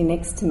she was sitting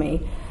next to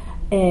me,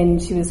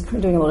 and she was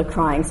doing a lot of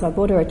crying. So I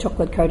bought her a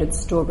chocolate-coated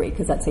strawberry,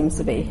 because that seems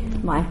to be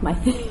my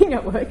thing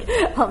at work.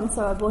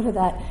 So I bought her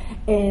that,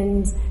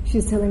 and she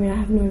was telling me I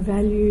have no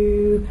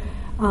value,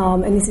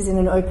 and this is in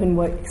an open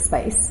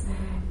workspace.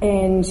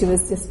 And she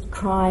was just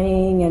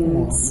crying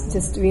and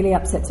just really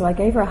upset. So I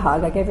gave her a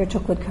hug. I gave her a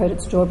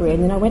chocolate-coated strawberry.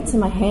 And then I went to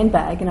my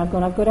handbag and I've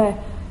got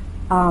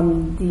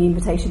the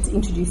invitation to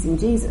Introducing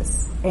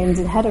Jesus. And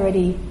it had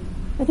already,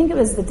 I think it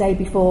was the day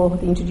before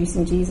the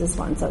Introducing Jesus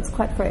one, so it's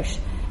quite fresh.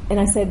 And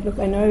I said, look,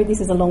 I know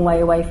this is a long way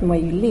away from where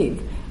you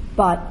live,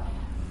 but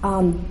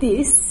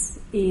this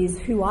is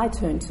who I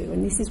turn to,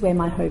 and this is where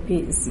my hope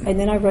is. And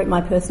then I wrote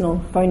my personal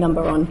phone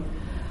number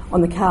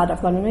on the card.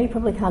 I've gone, I know you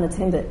probably can't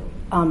attend it,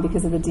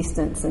 because of the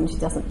distance, and she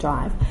doesn't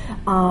drive.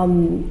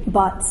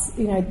 But,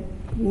 you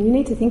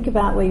need to think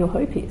about where your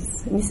hope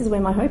is, and this is where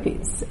my hope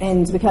is.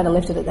 And we kind of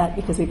left it at that,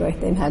 because we both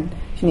then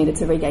she needed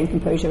to regain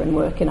composure and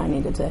work, and I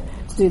needed to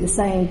do the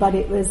same. But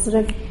it was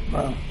sort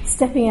of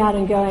stepping out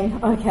and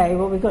going, okay,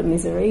 well, we've got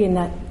misery, and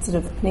that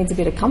sort of needs a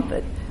bit of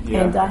comfort.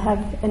 Yeah. And I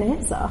have an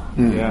answer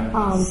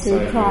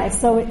to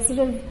Christ. So it's sort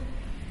of,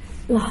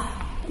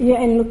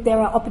 and look, there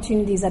are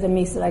opportunities that are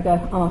missed that I go,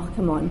 oh,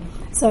 come on.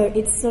 So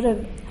it's sort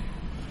of,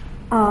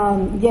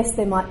 yes,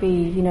 there might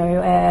be,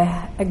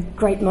 a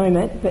great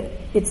moment, but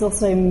it's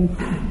also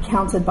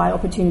countered by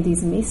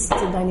opportunities missed,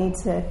 and I need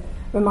to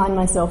remind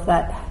myself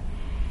that,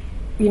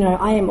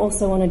 I am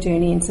also on a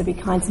journey, and to be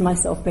kind to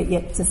myself, but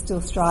yet to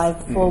still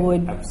strive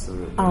forward,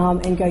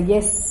 and go,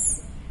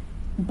 yes,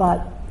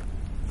 but,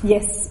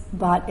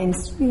 and,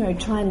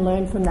 try and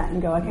learn from that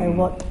and go, okay,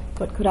 what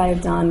could I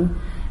have done?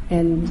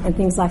 And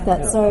things like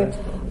that. So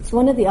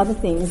one of the other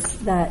things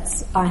that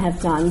I have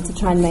done to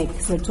try and make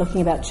sort of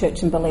talking about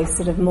church and beliefs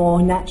sort of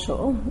more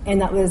natural, and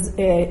that was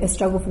a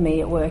struggle for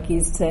me at work,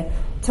 is to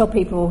tell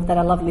people that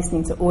I love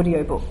listening to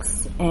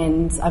audiobooks.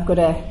 And I've got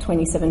a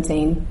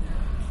 2017,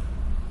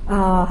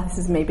 this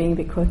is me being a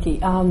bit quirky,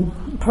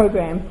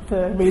 program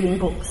for reading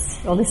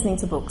books or listening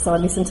to books. So I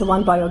listen to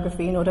one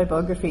biography, an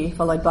autobiography,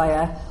 followed by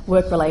a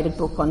work-related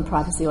book on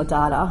privacy or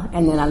data,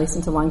 and then I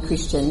listen to one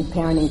Christian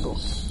parenting book.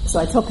 So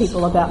I tell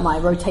people about my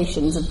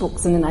rotations of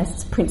books, and then I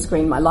print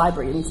screen my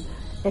library and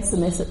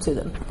SMS it to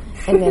them.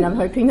 And then I'm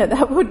hoping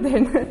that would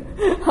then,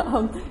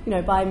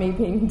 by me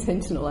being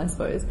intentional, I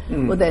suppose,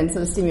 will then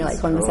sort of stimulate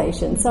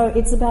conversation. So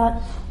it's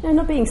about,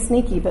 not being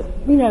sneaky, but,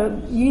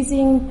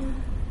 using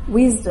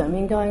wisdom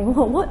and going,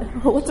 well,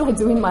 what do I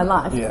do in my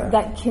life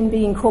that can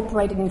be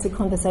incorporated into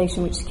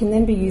conversation, which can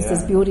then be used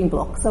as building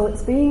blocks. So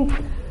it's being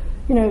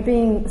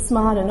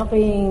smart and not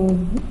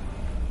being...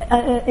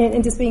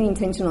 and just being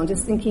intentional,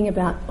 just thinking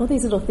about all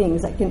these little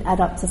things that can add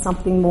up to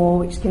something more,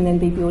 which can then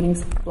be building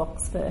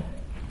blocks for,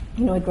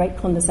 a great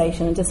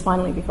conversation. And just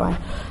finally, before I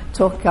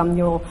talk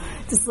you're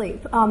to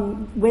sleep,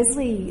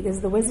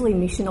 there's the Wesley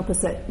Mission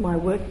opposite my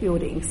work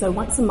building. So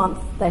once a month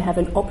they have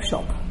an op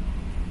shop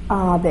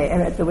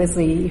there at the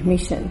Wesley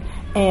Mission.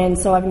 And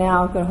so I've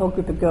now got a whole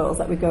group of girls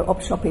that we go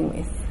op shopping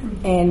with.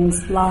 And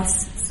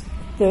last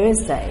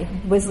Thursday,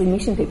 Wesley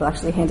Mission people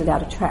actually handed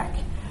out a track,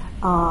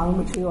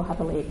 which we all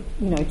happily,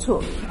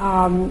 took.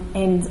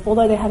 And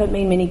although there haven't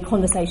been any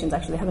conversations, there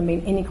haven't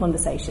been any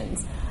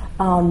conversations,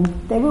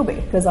 there will be,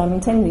 because I'm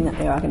intending that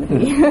there are going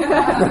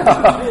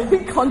to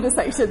be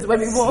conversations when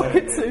we walk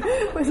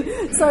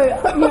into. So,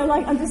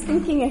 I'm just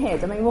thinking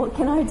ahead. What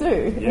can I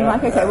do? Yeah,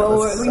 okay, well,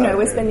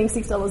 we're spending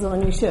 $6 on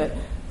a new shirt,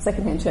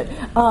 second-hand shirt.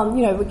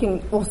 We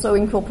can also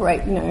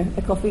incorporate,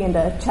 a coffee and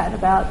a chat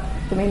about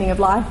the meaning of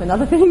life and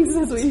other things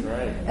as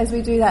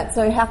we do that.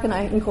 So how can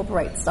I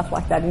incorporate stuff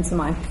like that into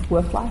my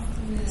work life?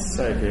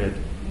 So good.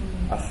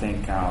 I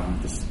think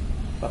just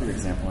love your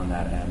example on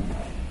that,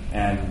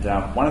 and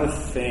one of the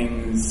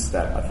things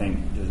that I think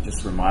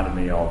just reminded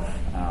me of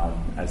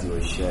as you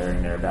were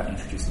sharing there about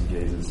introducing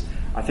Jesus,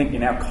 I think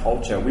in our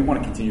culture we want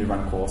to continue to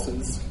run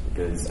courses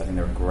because I think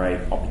they're a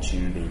great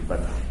opportunity, but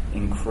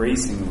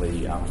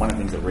increasingly one of the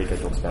things that Rico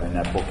talks about in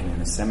that book and in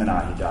the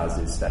seminar he does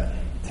is that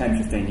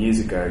 10, 15 years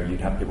ago,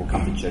 you'd have people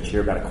come to church,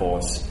 hear about a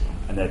course,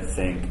 and they'd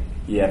think,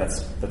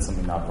 that's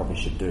something that I probably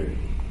should do.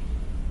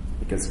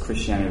 Because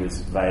Christianity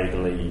was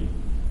vaguely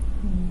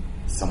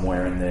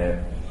somewhere in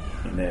their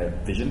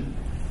vision,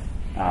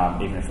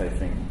 even if they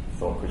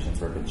thought Christians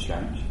were a bit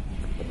strange.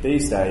 But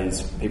these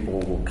days, people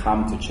will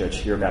come to church,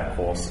 hear about a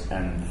course,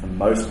 and for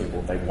most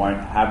people, they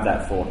won't have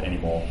that thought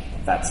anymore.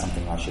 That's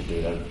something I should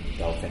do.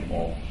 They'll think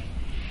more,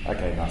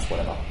 okay, nice,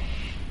 whatever.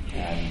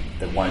 And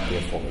there won't be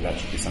a thought that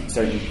should be something.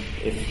 So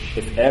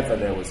if ever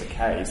there was a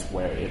case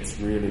where it's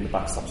really the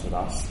buck stops with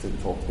us to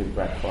talk to people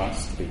about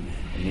Christ, to be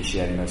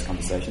initiating those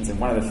conversations. And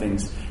one of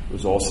the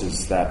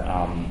resources that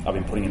I've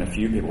been putting in a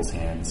few people's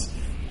hands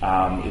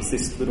is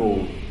this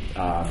little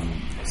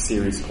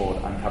series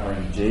called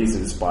Uncovering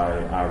Jesus by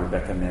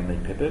Rebecca Manley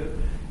Pippert,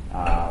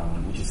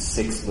 which is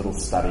 6 little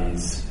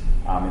studies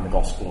in the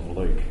Gospel of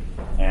Luke.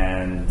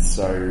 And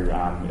so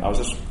I was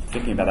just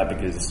thinking about that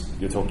because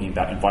you're talking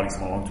about inviting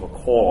someone along to a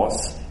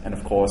course, and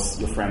of course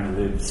your friend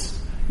lives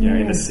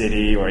in the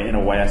city or in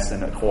a West,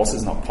 and a course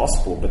is not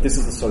possible. But this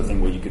is the sort of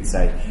thing where you could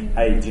say,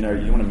 hey, you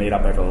want to meet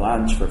up over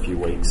lunch for a few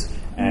weeks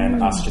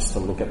and us just to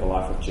look at the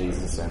life of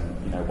Jesus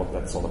and what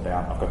that's all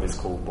about. I've got this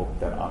cool book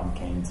that I'm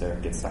keen to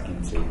get stuck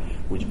into.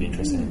 Would you be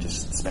interested in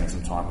just spending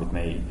some time with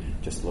me,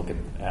 just look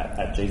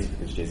at Jesus,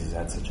 because Jesus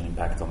had such an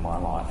impact on my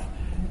life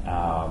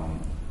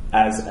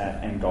as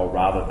an end goal,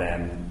 rather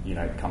than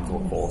come to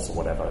a course or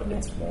whatever.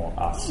 It's more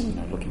us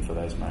looking for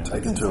those moments.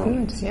 Take it to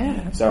them.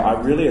 Yeah. So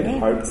I really had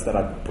hoped that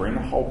I'd bring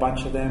a whole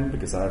bunch of them,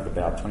 because I have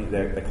about 20.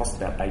 They cost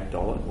about $8.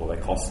 Well, they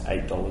cost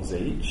 $8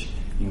 each.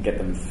 You can get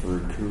them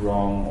through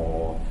Koorong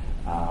or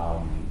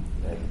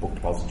the Book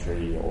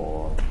Depository,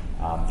 or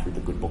through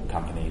the Good Book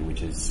Company,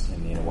 which is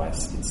in the Inner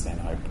West in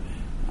Stanhope.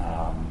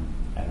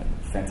 And a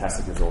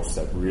fantastic resource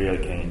that really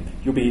keen.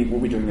 We'll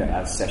be doing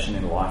a session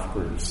in life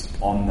groups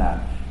on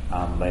that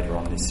later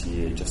on this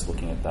year, just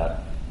looking at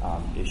that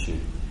issue.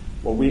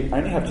 Well, we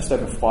only have just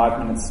over 5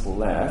 minutes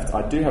left.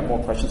 I do have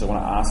more questions I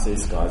want to ask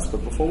these guys,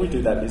 but before we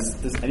do that,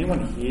 does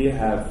anyone here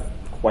have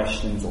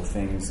questions or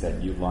things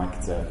that you'd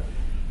like to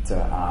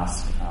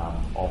ask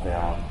of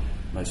our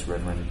most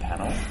reverend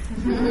panel?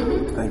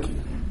 Thank you.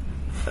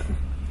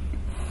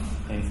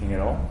 Anything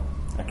at all?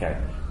 Okay.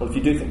 Well, if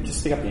you do, just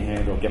stick up your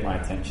hand or get my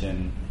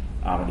attention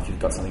if you've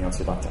got something else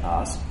you'd like to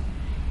ask.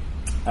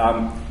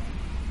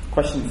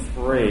 Question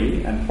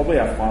 3, and probably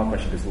our final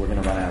question because we're going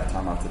to run out of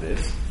time after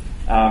this.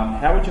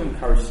 How would you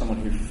encourage someone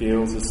who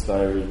feels as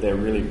though they're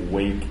really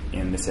weak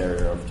in this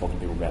area of talking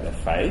to people about their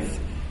faith,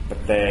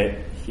 but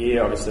they're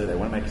here, obviously, they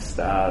want to make a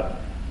start,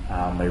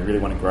 they really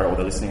want to grow, or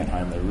they're listening at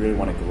home, they really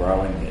want to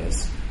grow in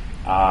this.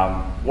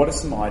 What are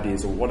some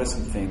ideas, or what are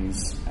some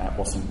things,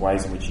 or some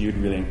ways in which you'd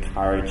really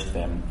encourage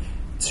them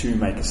to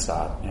make a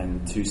start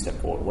and to step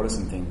forward? What are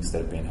some things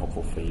that have been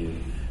helpful for you?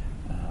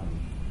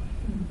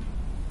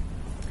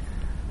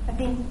 I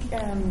think,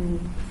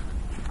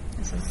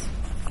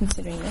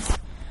 considering this,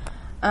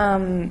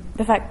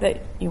 the fact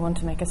that you want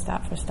to make a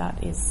start for a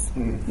start is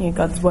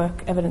God's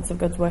work, evidence of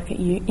God's work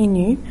in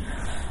you.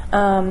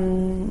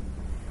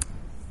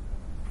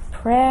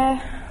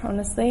 Prayer,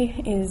 honestly,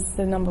 is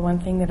the number one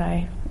thing that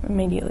I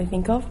immediately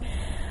think of.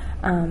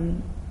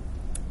 I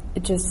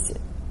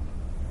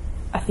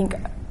think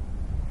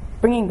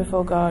bringing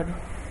before God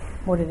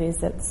what it is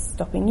that's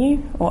stopping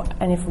you,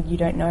 and if you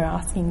don't know,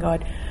 asking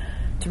God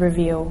to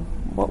reveal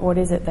what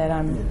is it that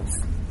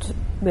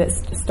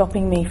that's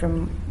stopping me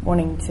from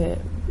wanting to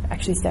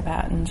actually step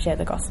out and share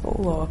the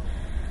gospel, or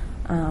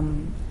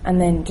and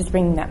then just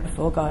bringing that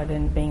before God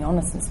and being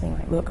honest and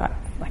saying, look,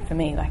 for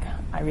me,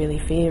 I really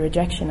fear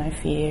rejection. I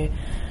fear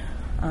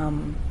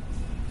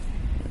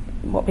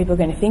what people are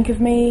going to think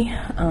of me,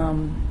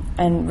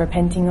 and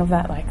repenting of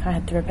that. I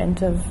had to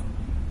repent of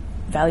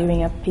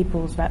valuing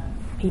people's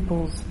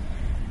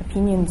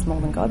opinions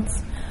more than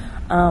God's.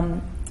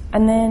 And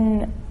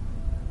then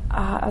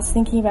I was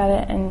thinking about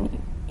it, and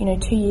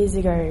 2 years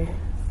ago,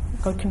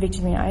 God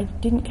convicted me. I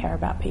didn't care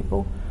about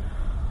people.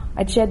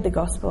 I'd shared the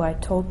gospel. I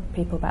told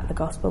people about the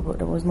gospel,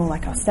 but it was more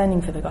like I was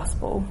standing for the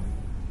gospel.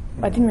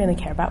 But I didn't really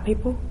care about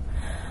people.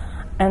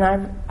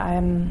 And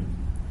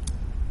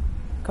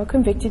God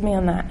convicted me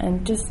on that,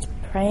 and just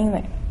praying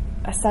that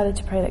I started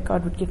to pray that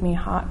God would give me a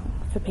heart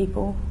for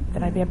people,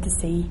 that I'd be able to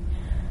see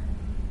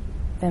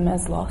them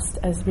as lost,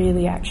 as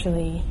really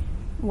actually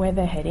where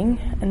they're heading,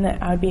 and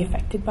that I would be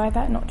affected by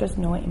that, not just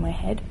know it in my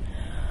head.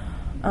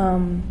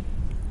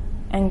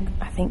 And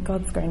I think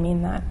God's grown me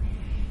in that,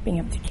 being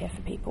able to care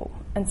for people.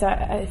 And so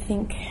I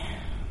think,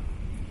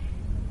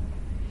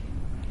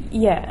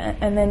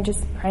 and then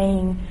just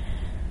praying,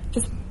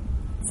 just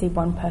see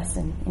one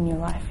person in your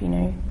life,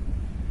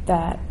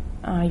 that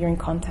you're in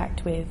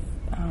contact with,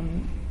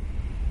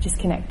 just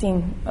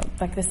connecting,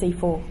 like the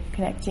C4,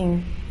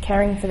 connecting,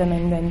 caring for them,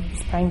 and then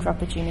just praying for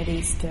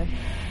opportunities to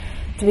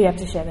be able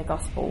to share the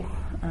gospel.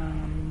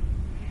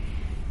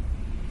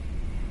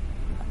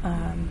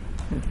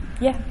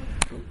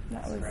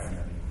 That was.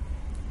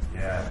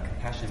 Yeah,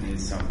 compassion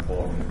is so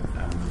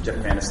important. Jeff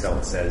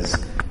Vanderstelt says,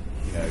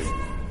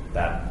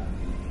 that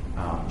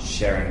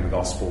sharing the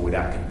gospel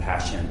without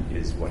compassion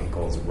is what he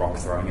calls rock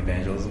throwing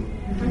evangelism,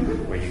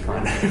 where you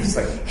kind of just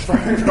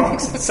throwing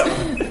rocks at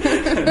someone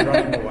and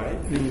running away,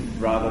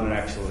 rather than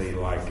actually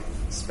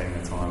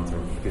spending the time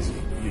because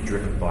you're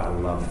driven by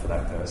love for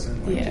that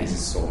person.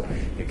 Jesus saw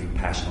your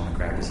compassion on the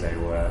crowd because they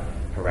were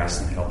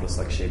harassed and helpless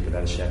like sheep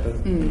without a shepherd,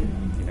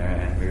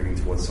 and moving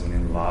towards someone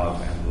in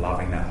love and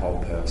loving that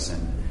whole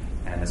person,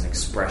 and as an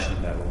expression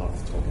of that love,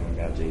 talking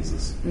about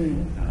Jesus.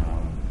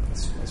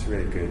 It's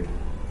really good.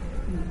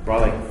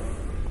 Riley,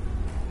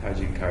 how would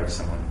you encourage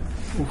someone?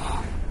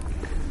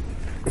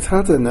 It's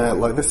hard to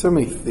know. There's so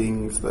many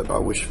things that I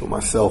wish for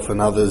myself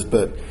and others,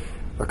 but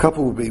a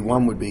couple would be,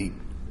 one would be,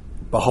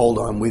 behold,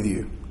 I'm with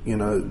you.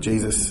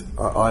 Jesus,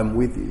 I'm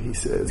with you, he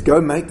says. Go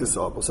make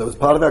disciples. So it's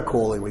part of our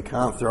calling. We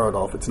can't throw it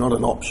off. It's not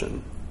an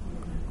option.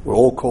 We're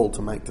all called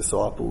to make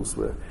disciples.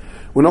 We're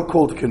not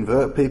called to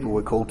convert people.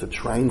 We're called to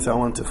train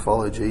someone to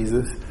follow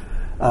Jesus.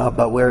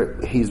 but where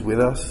He's with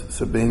us.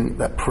 So being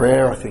that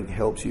prayer, I think,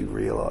 helps you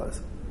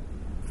realise,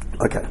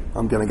 okay,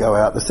 I'm going to go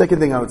out. The second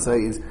thing I would say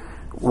is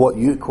what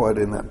you quote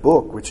in that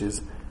book, which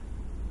is,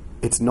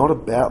 it's not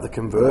about the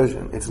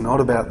conversion. It's not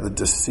about the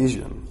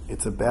decision.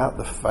 It's about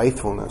the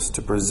faithfulness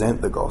to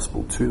present the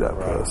gospel to that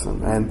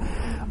person. And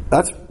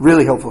that's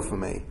really helpful for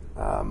me.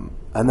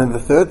 And then the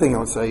third thing I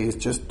would say is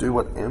just do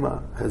what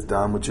Emma has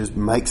done, which is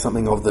make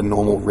something of the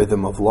normal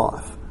rhythm of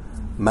life.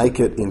 Make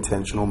it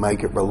intentional,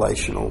 make it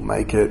relational,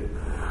 make it,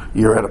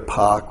 you're at a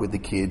park with the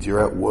kids,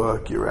 you're at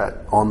work, you're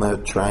on the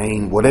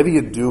train, whatever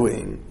you're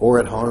doing, or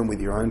at home with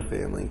your own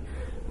family.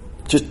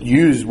 Just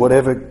use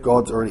whatever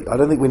God's already... I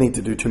don't think we need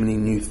to do too many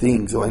new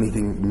things or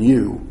anything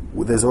new.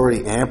 There's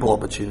already ample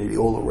opportunity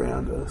all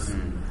around us.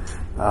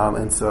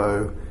 And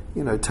so,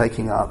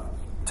 taking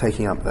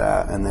up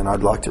that, and then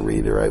I'd like to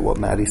reiterate what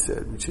Maddie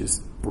said, which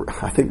is,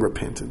 I think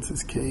repentance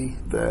is key,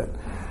 that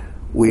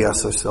we are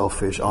so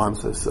selfish, I'm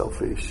so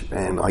selfish,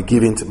 and I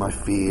give in to my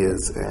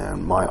fears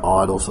and my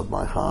idols of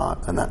my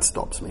heart, and that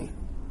stops me.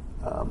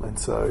 And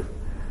so,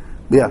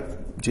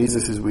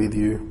 Jesus is with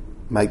you.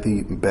 Make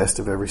the best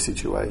of every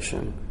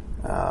situation,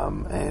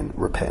 and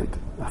repent,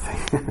 I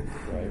think.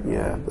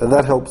 And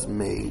that helps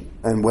me.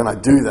 And when I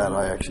do that,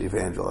 I actually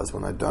evangelize.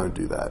 When I don't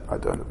do that, I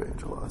don't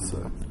evangelize.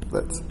 So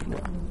that's,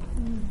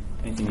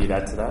 Anything you'd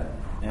add to that?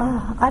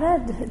 I'd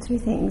add two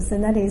things,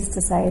 and that is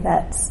to say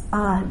that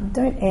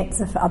don't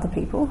answer for other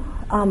people.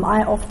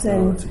 I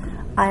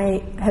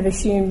have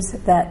assumed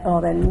that,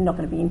 they're not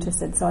going to be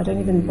interested, so I don't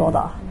even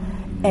bother.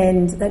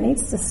 And that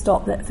needs to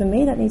stop. That for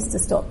me, that needs to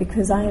stop,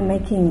 because I am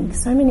making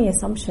so many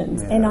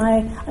assumptions, and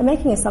I'm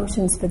making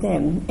assumptions for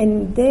them.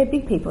 And they're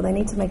big people; they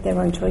need to make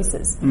their own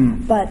choices.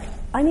 But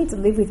I need to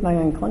live with my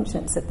own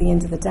conscience. At the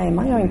end of the day,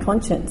 my own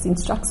conscience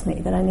instructs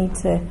me that I need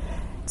to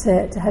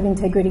have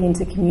integrity and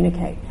to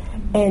communicate.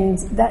 And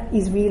that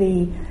is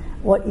really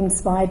what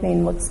inspired me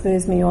and what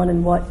spurs me on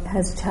and what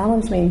has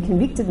challenged me and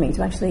convicted me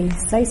to actually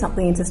say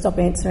something and to stop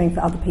answering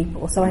for other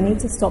people. So I need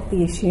to stop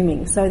the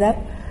assuming. So that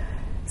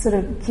sort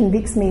of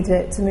convicts me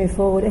to move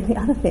forward. And the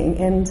other thing,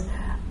 and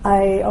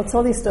I'll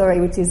tell this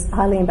story, which is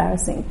highly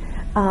embarrassing,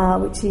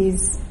 which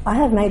is I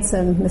have made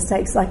some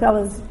mistakes. Like I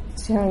was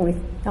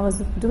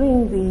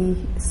doing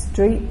the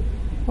street,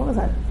 what was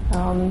that?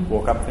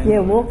 Walk up thing? Yeah,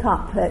 walk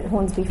up at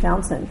Hornsby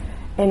Fountain.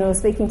 And I was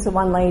speaking to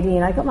one lady,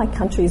 and I got my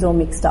countries all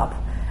mixed up.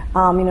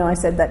 I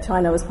said that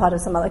China was part of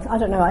some other... I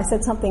don't know, I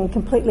said something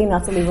completely and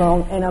utterly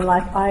wrong, and I'm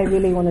like, I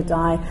really want to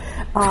die.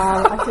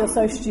 I feel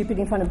so stupid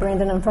in front of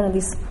Brandon, in front of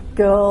this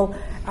girl.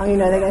 They're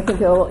going to think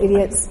we're all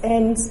idiots.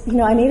 And,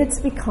 I needed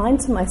to be kind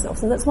to myself.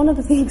 So that's one of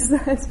the things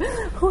that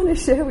I want to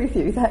share with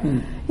you. That,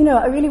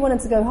 I really wanted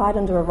to go hide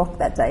under a rock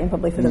that day and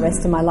probably for the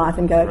rest of my life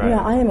and go,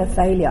 I am a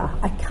failure.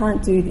 I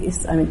can't do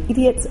this. I'm an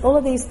idiot. All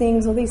of these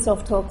things, all these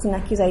self-talks and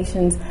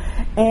accusations.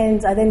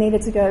 And I then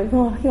needed to go,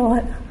 well, you know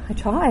what? I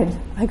tried.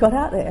 I got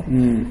out there.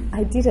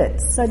 I did it.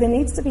 So there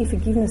needs to be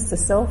forgiveness to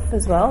self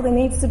as well. There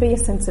needs to be a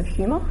sense of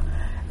humour.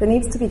 There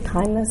needs to be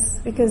kindness,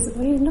 because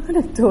we're not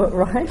going to do it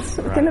right.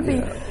 We're going to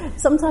be.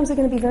 Sometimes we're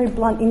going to be very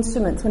blunt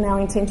instruments when our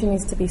intention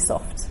is to be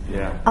soft.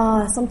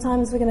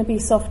 Sometimes we're going to be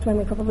soft when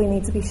we probably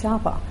need to be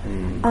sharper.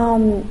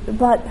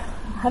 But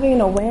having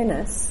an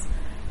awareness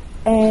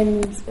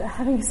and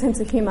having a sense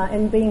of humour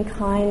and being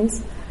kind,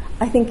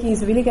 I think,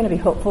 is really going to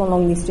be helpful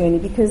along this journey,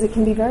 because it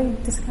can be very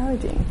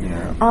discouraging.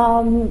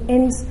 And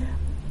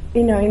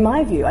in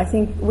my view, I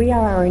think we are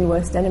our own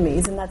worst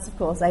enemies, and that's, of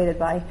course, aided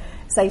by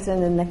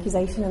Satan and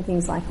accusation and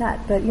things like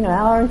that. But,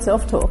 our own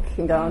self-talk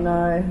can go, oh,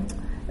 no,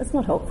 that's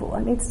not helpful.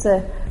 It needs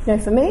to,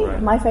 for me,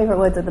 my favourite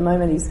words at the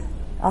moment is,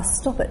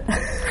 stop it.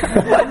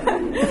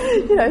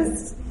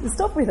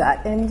 Stop with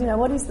that. And,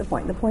 what is the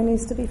point? The point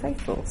is to be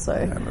faithful. So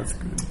that's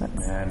good.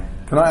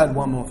 Can I add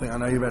one more thing? I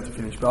know you're about to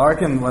finish, but I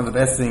reckon one of the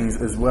best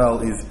things as well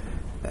is,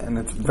 and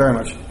it's very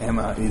much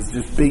Emma, is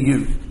just be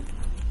you.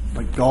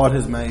 Like God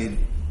has made,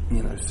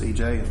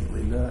 CJ and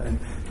Linda and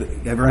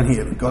everyone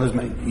here, God has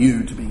made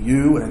you to be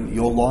you and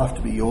your life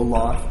to be your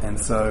life. And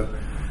so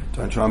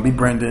don't try and be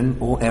Brendan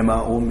or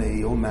Emma or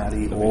me or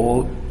Maddie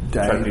or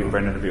Dave. Try to be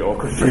Brendan to be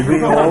awkward.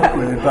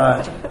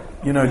 But,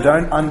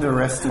 don't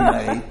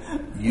underestimate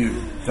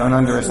you. Don't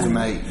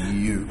underestimate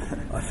you,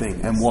 I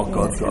think, and what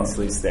God's got.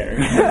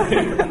 Staring.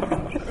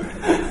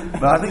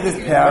 But I think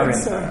there's power in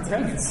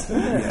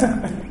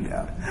that.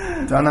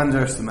 Yeah. Don't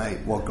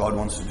underestimate what God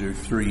wants to do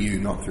through you,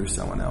 not through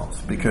someone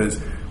else.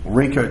 Because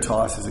Rico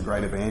Tice is a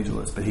great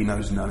evangelist, but he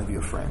knows none of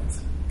your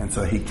friends. And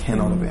so he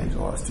cannot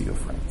evangelize to your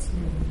friends.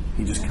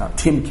 He just can't.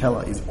 Tim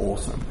Keller is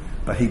awesome,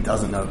 but he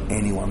doesn't know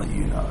anyone that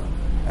you know.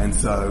 And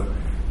so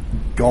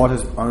God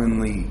has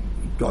only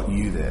got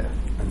you there.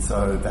 And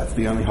so that's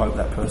the only hope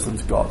that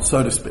person's got,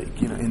 so to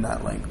speak, in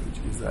that language,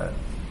 is that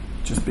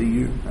just be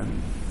you.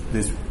 And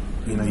there's,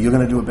 you're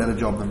going to do a better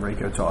job than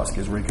Rico Tice,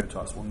 because Rico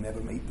Tice will never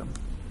meet them.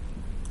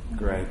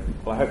 Great.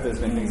 Well, I hope there's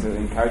been things that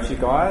encourage you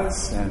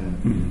guys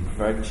and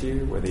provoke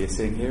you, whether you're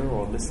sitting here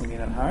or listening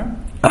in at home.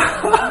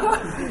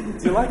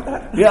 Do you like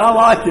that? Yeah, I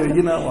like it.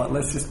 You know what?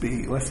 Let's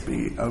be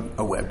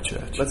a web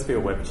church. Let's be a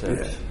web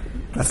church.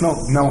 That's not.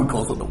 No one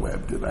calls it the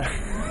web, do they?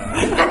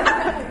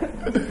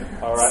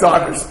 All right.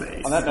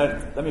 Cyberspace. On that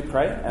note, let me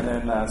pray and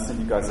then send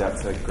you guys out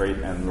to greet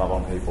and love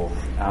on people.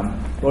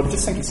 Lord,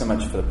 just thank you so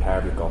much for the power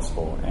of your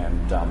gospel.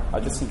 And I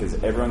just think as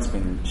everyone's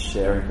been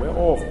sharing, we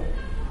all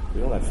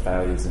have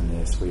failures in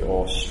this. We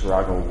all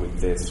struggle with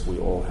this. We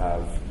all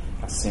have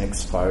our sin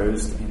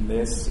exposed in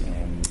this,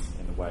 and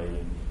in a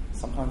way,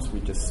 sometimes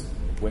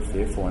we're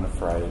fearful and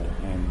afraid,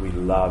 and we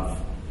love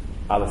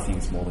other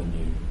things more than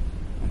you,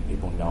 and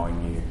people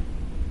knowing you.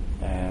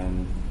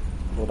 And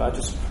Lord, I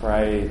just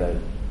pray that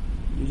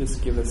you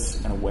just give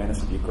us an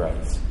awareness of your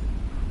grace.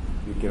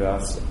 You give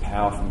us a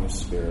power from your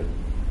Spirit.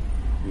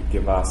 You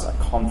give us a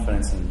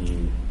confidence in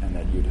you, and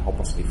that you'd help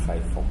us be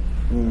faithful.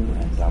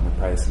 And we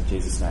pray this in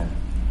Jesus' name.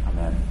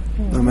 Amen.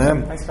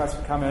 Amen. Thanks, guys,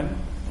 for coming.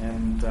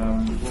 And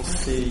we'll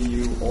see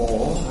you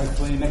all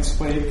hopefully next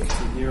week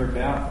to hear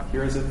about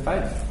Heroes of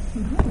Faith.